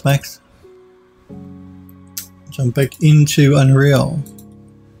don't trust Max. Jump back into Unreal.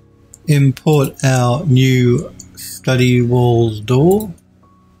 Import our new study walls door.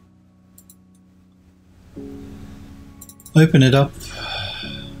 Open it up.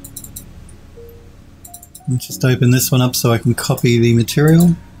 Let's just open this one up so I can copy the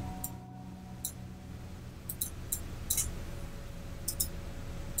material.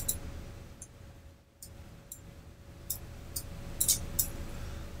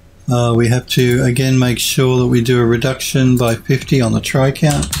 We have to again make sure that we do a reduction by 50 on the try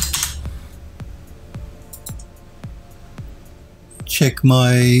count. Check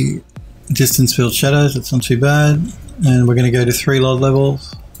my distance field shadows, that's not too bad. And we're going to go to 3 lot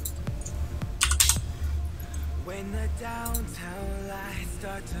levels.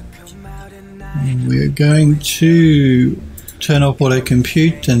 And we are going to turn off auto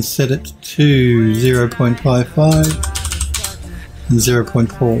compute and set it to 0.55 and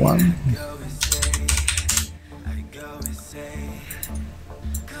 0.41.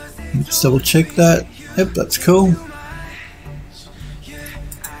 Just double check that. Yep, that's cool.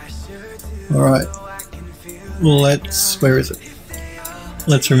 Alright. Where is it?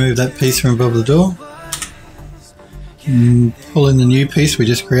 Let's remove that piece from above the door. And pull in the new piece we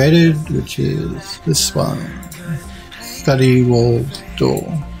just created, which is this one. Study wall door.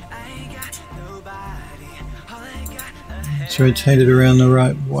 Let's rotate it around the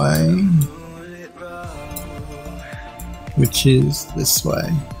right way, which is this way.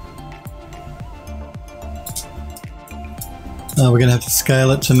 We're going to have to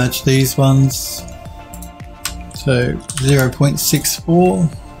scale it to match these ones. So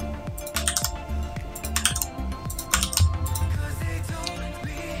 0.64.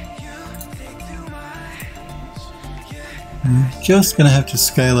 I'm just going to have to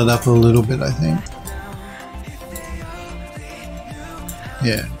scale it up a little bit, I think.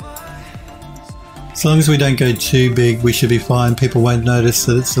 Yeah. As long as we don't go too big, we should be fine. People won't notice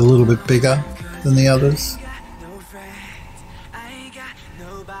that it's a little bit bigger than the others.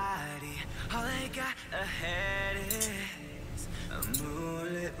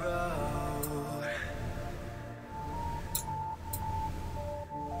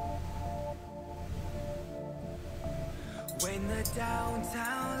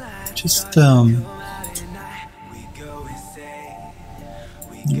 Just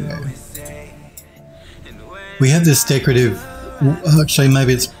yeah. We have this decorative, actually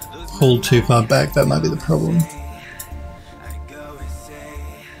maybe it's pulled too far back, that might be the problem.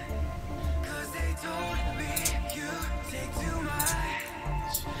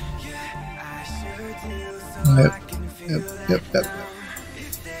 Yep.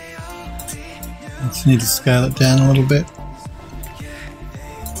 Just need to scale it down a little bit.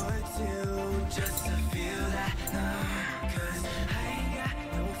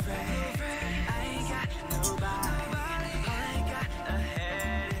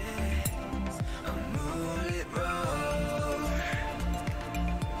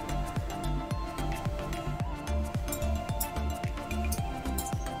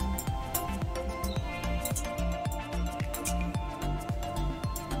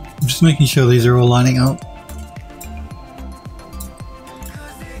 I'm just making sure these are all lining up.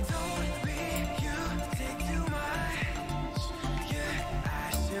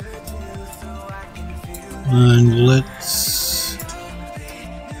 And let's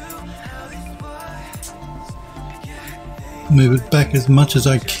move it back as much as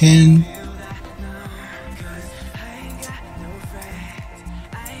I can.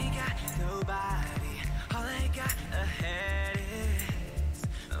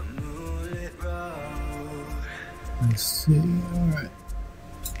 Let's see, alright.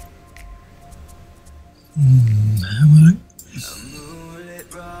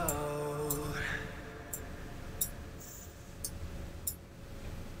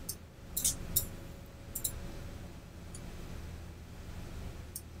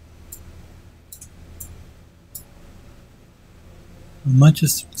 I might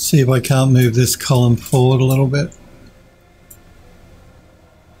just see if I can't move this column forward a little bit.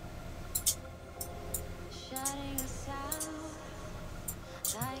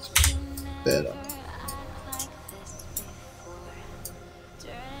 Better.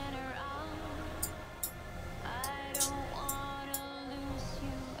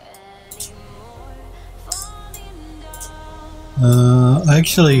 I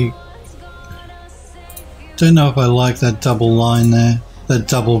actually don't know if I like that double line there, that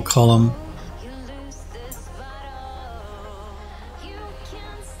double column.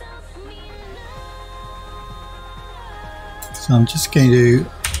 So I'm just going to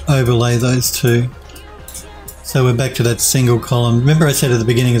overlay those two. So we're back to that single column. Remember I said at the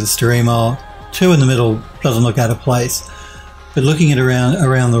beginning of the stream, oh, 2 in the middle doesn't look out of place. But looking at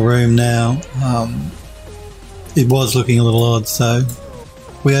around the room now, it was looking a little odd. So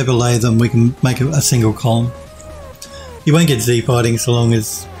if we overlay them, we can make a single column. You won't get Z fighting so long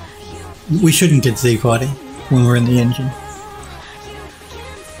as... We shouldn't get Z fighting when we're in the engine.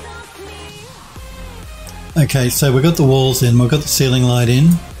 Okay, so we've got the walls in, we've got the ceiling light in.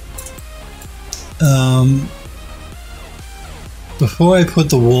 Before I put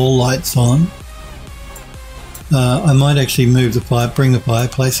the wall lights on, I might actually bring the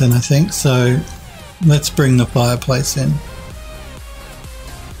fireplace in, I think. So let's bring the fireplace in.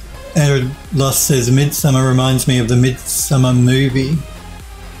 Edward Lust says, Midsummer reminds me of the Midsummer movie.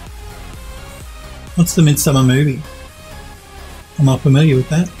 What's the Midsummer movie? I'm not familiar with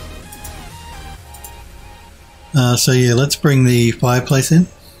that. So yeah, let's bring the fireplace in.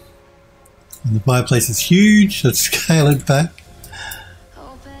 And the fireplace is huge, let's scale it back.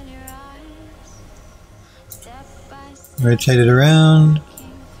 Rotate it around.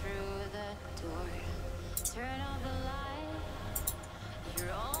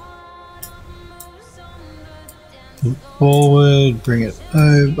 Put forward, bring it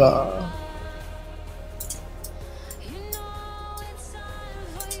over.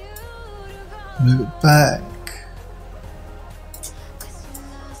 Move it back.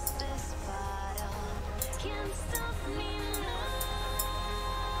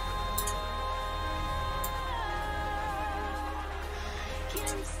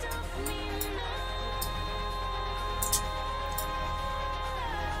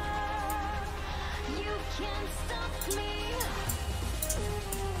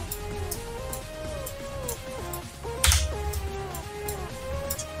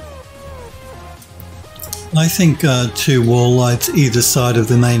 I think 2 wall lights either side of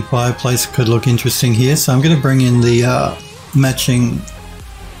the main fireplace could look interesting here, so I'm going to bring in the matching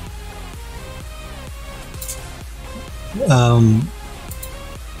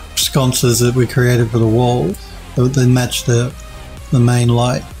sconces that we created for the walls that match the main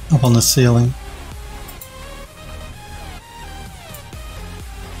light up on the ceiling.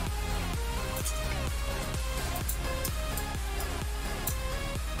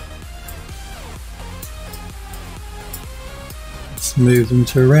 Let's move them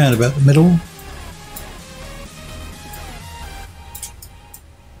to around about the middle.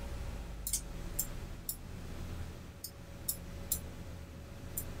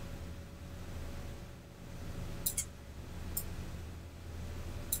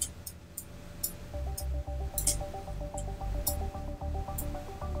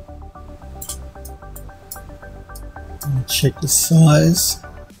 Check the size.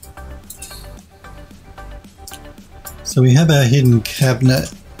 So we have our hidden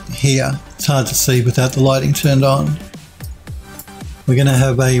cabinet here. It's hard to see without the lighting turned on. We're going to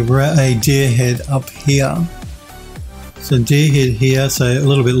have a deer head up here. So deer head here, so a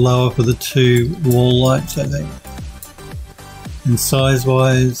little bit lower for the 2 wall lights, I think. And size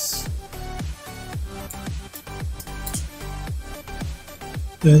wise,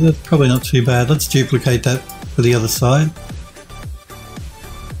 yeah, that's probably not too bad. Let's duplicate that for the other side.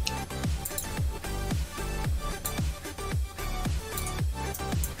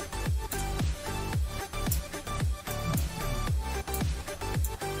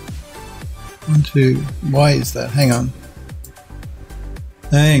 Why is that? Hang on.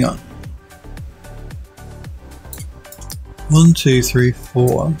 1, 2, 3,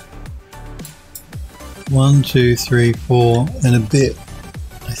 4. 1, 2, 3, 4 and a bit.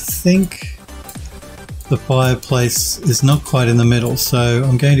 I think the fireplace is not quite in the middle, so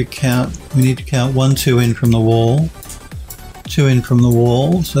I'm going to count. We need to count 1, 2 in from the wall, 2 in from the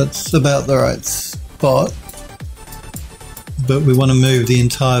wall, so that's about the right spot. But we want to move the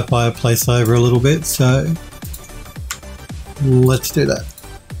entire fireplace over a little bit, so let's do that.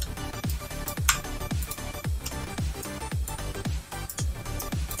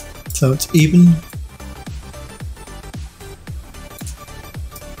 So it's even.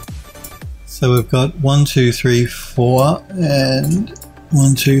 So we've got 1, 2, 3, 4, and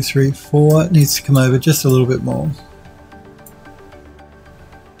 1, 2, 3, 4. It needs to come over just a little bit more.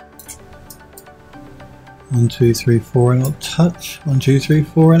 1, 2, 3, 4 and a touch. 1, 2, 3,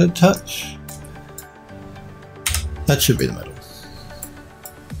 4 and a touch. That should be the middle.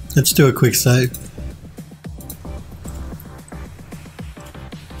 Let's do a quick save.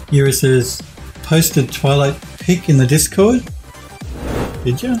 Yura says, posted Twilight pic in the Discord.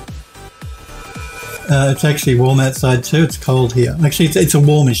 Did you? It's actually warm outside too. It's cold here. Actually, it's a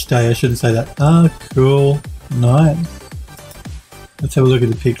warmish day. I shouldn't say that. Ah, cool. Nice. Let's have a look at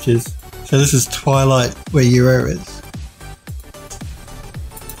the pictures. So this is twilight where Euro is.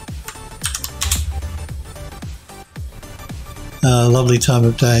 Lovely time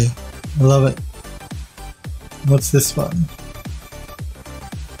of day. I love it. What's this one?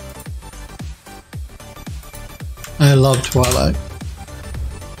 I love twilight.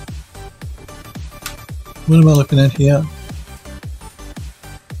 What am I looking at here?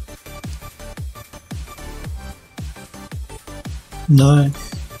 Nice.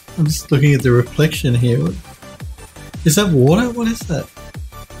 I'm just looking at the reflection here. Is that water? What is that?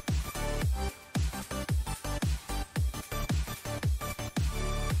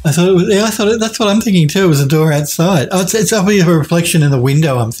 I thought it was. Yeah, I thought that's what I'm thinking too. It was a door outside. Oh, it's obviously a reflection in the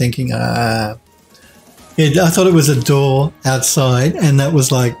window. I'm thinking. Yeah, I thought it was a door outside, and that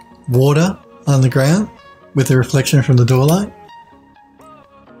was like water on the ground with the reflection from the door light.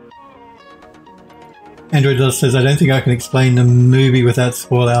 Android Lost says, I don't think I can explain the movie without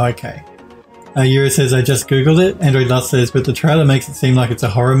spoiler. Oh, okay. Euro says, I just googled it. Android Lost says, but the trailer makes it seem like it's a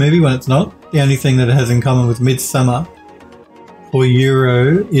horror movie when it's not. The only thing that it has in common with Midsummer for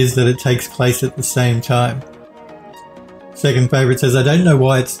Euro is that it takes place at the same time. Second favourite says, I don't know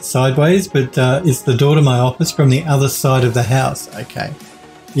why it's sideways, but it's the door to my office from the other side of the house. Okay.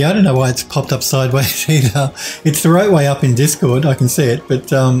 Yeah, I don't know why it's popped up sideways either. It's the right way up in Discord. I can see it, but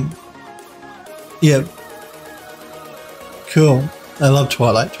yeah. Cool. I love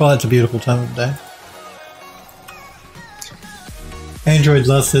Twilight. Twilight's a beautiful time of day. Android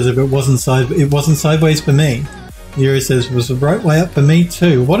Love says if it wasn't sideways for me. Euro says it was the right way up for me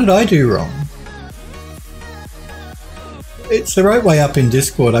too. What did I do wrong? It's the right way up in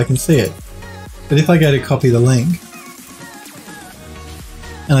Discord. I can see it. But if I go to copy the link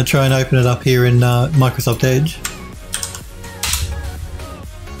and I try and open it up here in Microsoft Edge,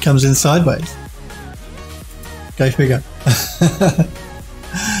 it comes in sideways. Go figure.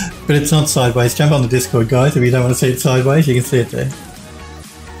 But it's not sideways. Jump on the Discord, guys. If you don't want to see it sideways, you can see it there.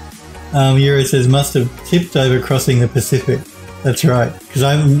 Euro says must have tipped over crossing the Pacific. That's right. Because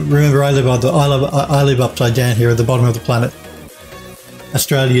I remember I live upside down here at the bottom of the planet.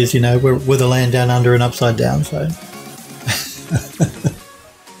 Australia is, you know, we're the land down under and upside down. So.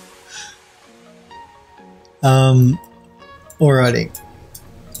 Alrighty.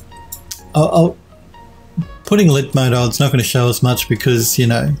 Putting lit mode on, it's not going to show us much because, you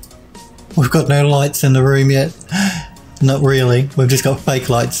know, we've got no lights in the room yet. Not really. We've just got fake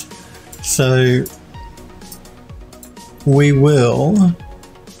lights. So we will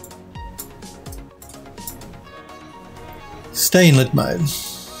stay in lit mode.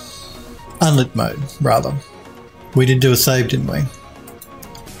 Unlit mode, rather. We did do a save, didn't we?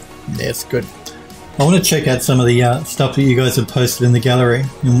 Yes, good. I want to check out some of the stuff that you guys have posted in the gallery.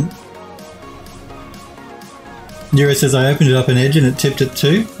 Euro says I opened it up in Edge and it tipped it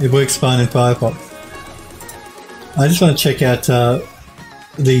too. It works fine in Firefox. I just want to check out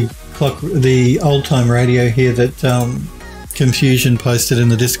the old time radio here that Confusion posted in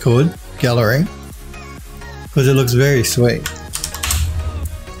the Discord gallery because it looks very sweet.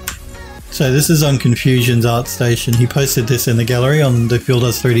 So this is on Confusion's art station. He posted this in the gallery on the Phil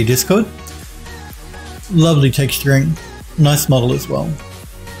Does 3D Discord. Lovely texturing, nice model as well.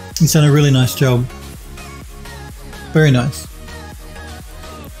 He's done a really nice job. Very nice.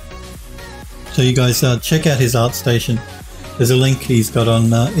 So you guys check out his art station. There's a link he's got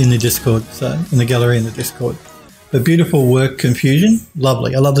on in the Discord, so in the gallery in the Discord. But beautiful work, Confusion.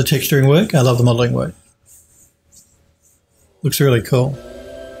 Lovely. I love the texturing work. I love the modelling work. Looks really cool.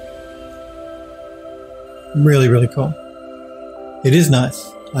 Really, really cool. It is nice.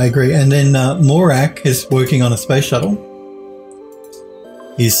 I agree. And then Morak is working on a space shuttle.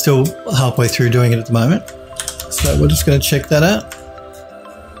 He's still halfway through doing it at the moment. So we're just going to check that out.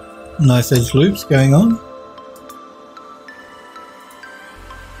 Nice edge loops going on.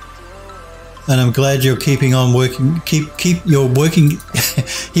 And I'm glad you're keeping on working. Keep you're working.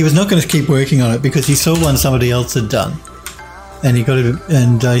 He was not going to keep working on it because he saw one somebody else had done, and he got it.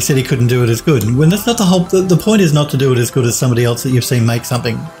 And he said he couldn't do it as good. And when that's not the whole. The point is not to do it as good as somebody else that you've seen make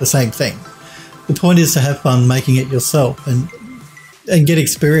something the same thing. The point is to have fun making it yourself and get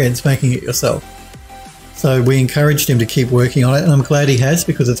experience making it yourself. So we encouraged him to keep working on it, and I'm glad he has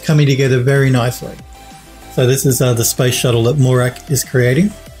because it's coming together very nicely. So this is the space shuttle that Morak is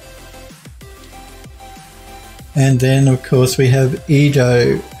creating. And then, of course, we have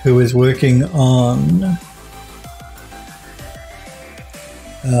Edo, who is working on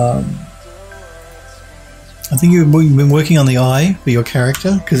I think you've been working on the eye for your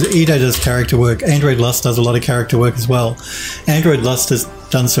character, because Edo does character work. Android Lust does a lot of character work as well. Android Lust has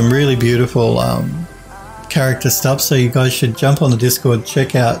done some really beautiful character stuff, so you guys should jump on the Discord,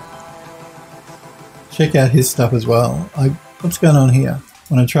 check out check out his stuff as well. What's going on here?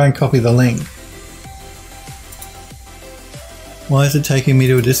 When I try and copy the link, why is it taking me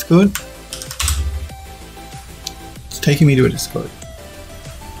to a Discord? It's taking me to a Discord.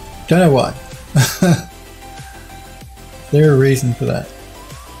 Don't know why. Is there a reason for that?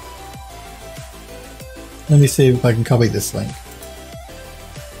 Let me see if I can copy this link.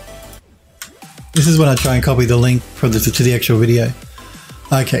 This is when I try and copy the link to the actual video.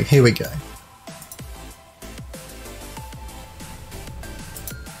 Okay, here we go.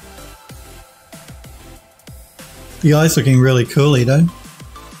 The eye's looking really cool, Edo.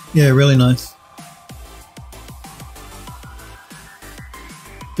 Yeah, really nice.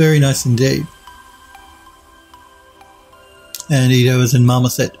 Very nice indeed. And Edo is in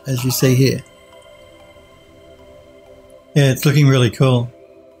marmoset, as you see here. Yeah, it's looking really cool.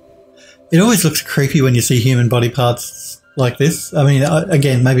 It always looks creepy when you see human body parts like this. I mean,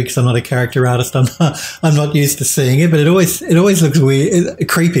 again, maybe because I'm not a character artist, I'm not used to seeing it, but it always looks weird,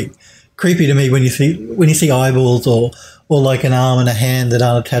 creepy to me when you see eyeballs or like an arm and a hand that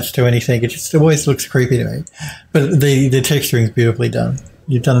aren't attached to anything. It just always looks creepy to me. But the texturing is beautifully done.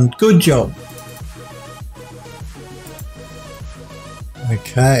 You've done a good job.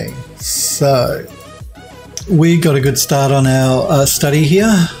 Okay, so we got a good start on our study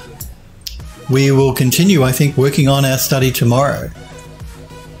here. We will continue, I think, working on our study tomorrow.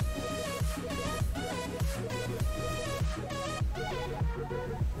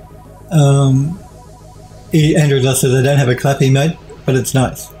 Andrew does says I don't have a clap emote, but it's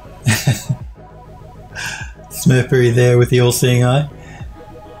nice. Smurfberry there with the all-seeing eye.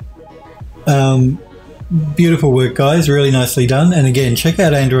 Beautiful work, guys. Really nicely done. And again, check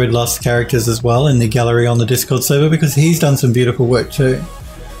out Android Lost characters as well in the gallery on the Discord server because he's done some beautiful work too.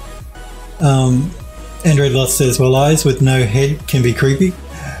 Android Lost says, well, eyes with no head can be creepy.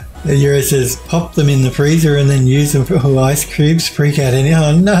 Euro says, pop them in the freezer and then use them for ice cubes. Freak out any.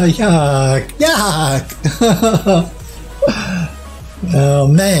 Oh no, yuck, yuck. Oh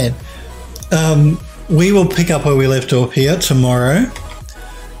man. We will pick up where we left off here tomorrow.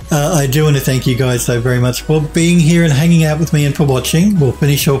 I do want to thank you guys so very much for being here and hanging out with me and for watching. We'll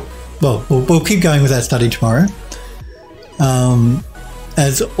finish off, well, we'll keep going with our study tomorrow.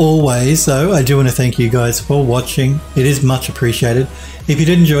 As always, though, I do want to thank you guys for watching. It is much appreciated. If you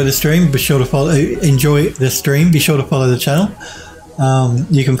did enjoy the stream, be sure to follow the channel.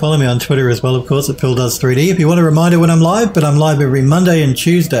 You can follow me on Twitter as well, of course, at PhilDoes3D. If you want a reminder when I'm live, but I'm live every Monday and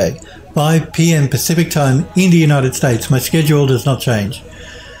Tuesday, 5 p.m. Pacific time in the United States. My schedule does not change.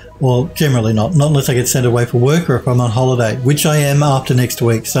 Well, generally not unless I get sent away for work or if I'm on holiday, which I am after next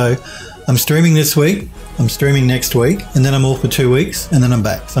week. So I'm streaming this week, I'm streaming next week, and then I'm off for 2 weeks, and then I'm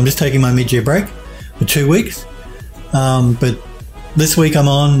back. So I'm just taking my mid-year break for 2 weeks. But this week I'm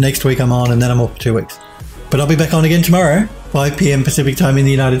on, next week I'm on, and then I'm off for 2 weeks. But I'll be back on again tomorrow, 5 p.m. Pacific time in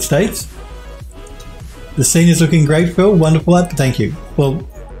the United States. The scene is looking great, Phil. Wonderful app. Thank you. Well,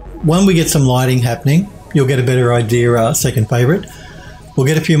 when we get some lighting happening, you'll get a better idea, second favorite. We'll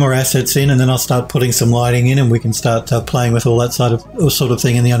get a few more assets in and then I'll start putting some lighting in and we can start playing with all that sort of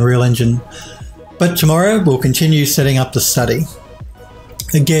thing in the Unreal Engine. But tomorrow we'll continue setting up the study.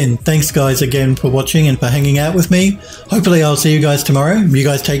 Again, thanks guys again for watching and for hanging out with me. Hopefully I'll see you guys tomorrow. You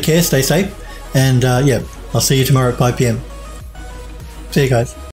guys take care, stay safe, and yeah, I'll see you tomorrow at 5 p.m. See you guys.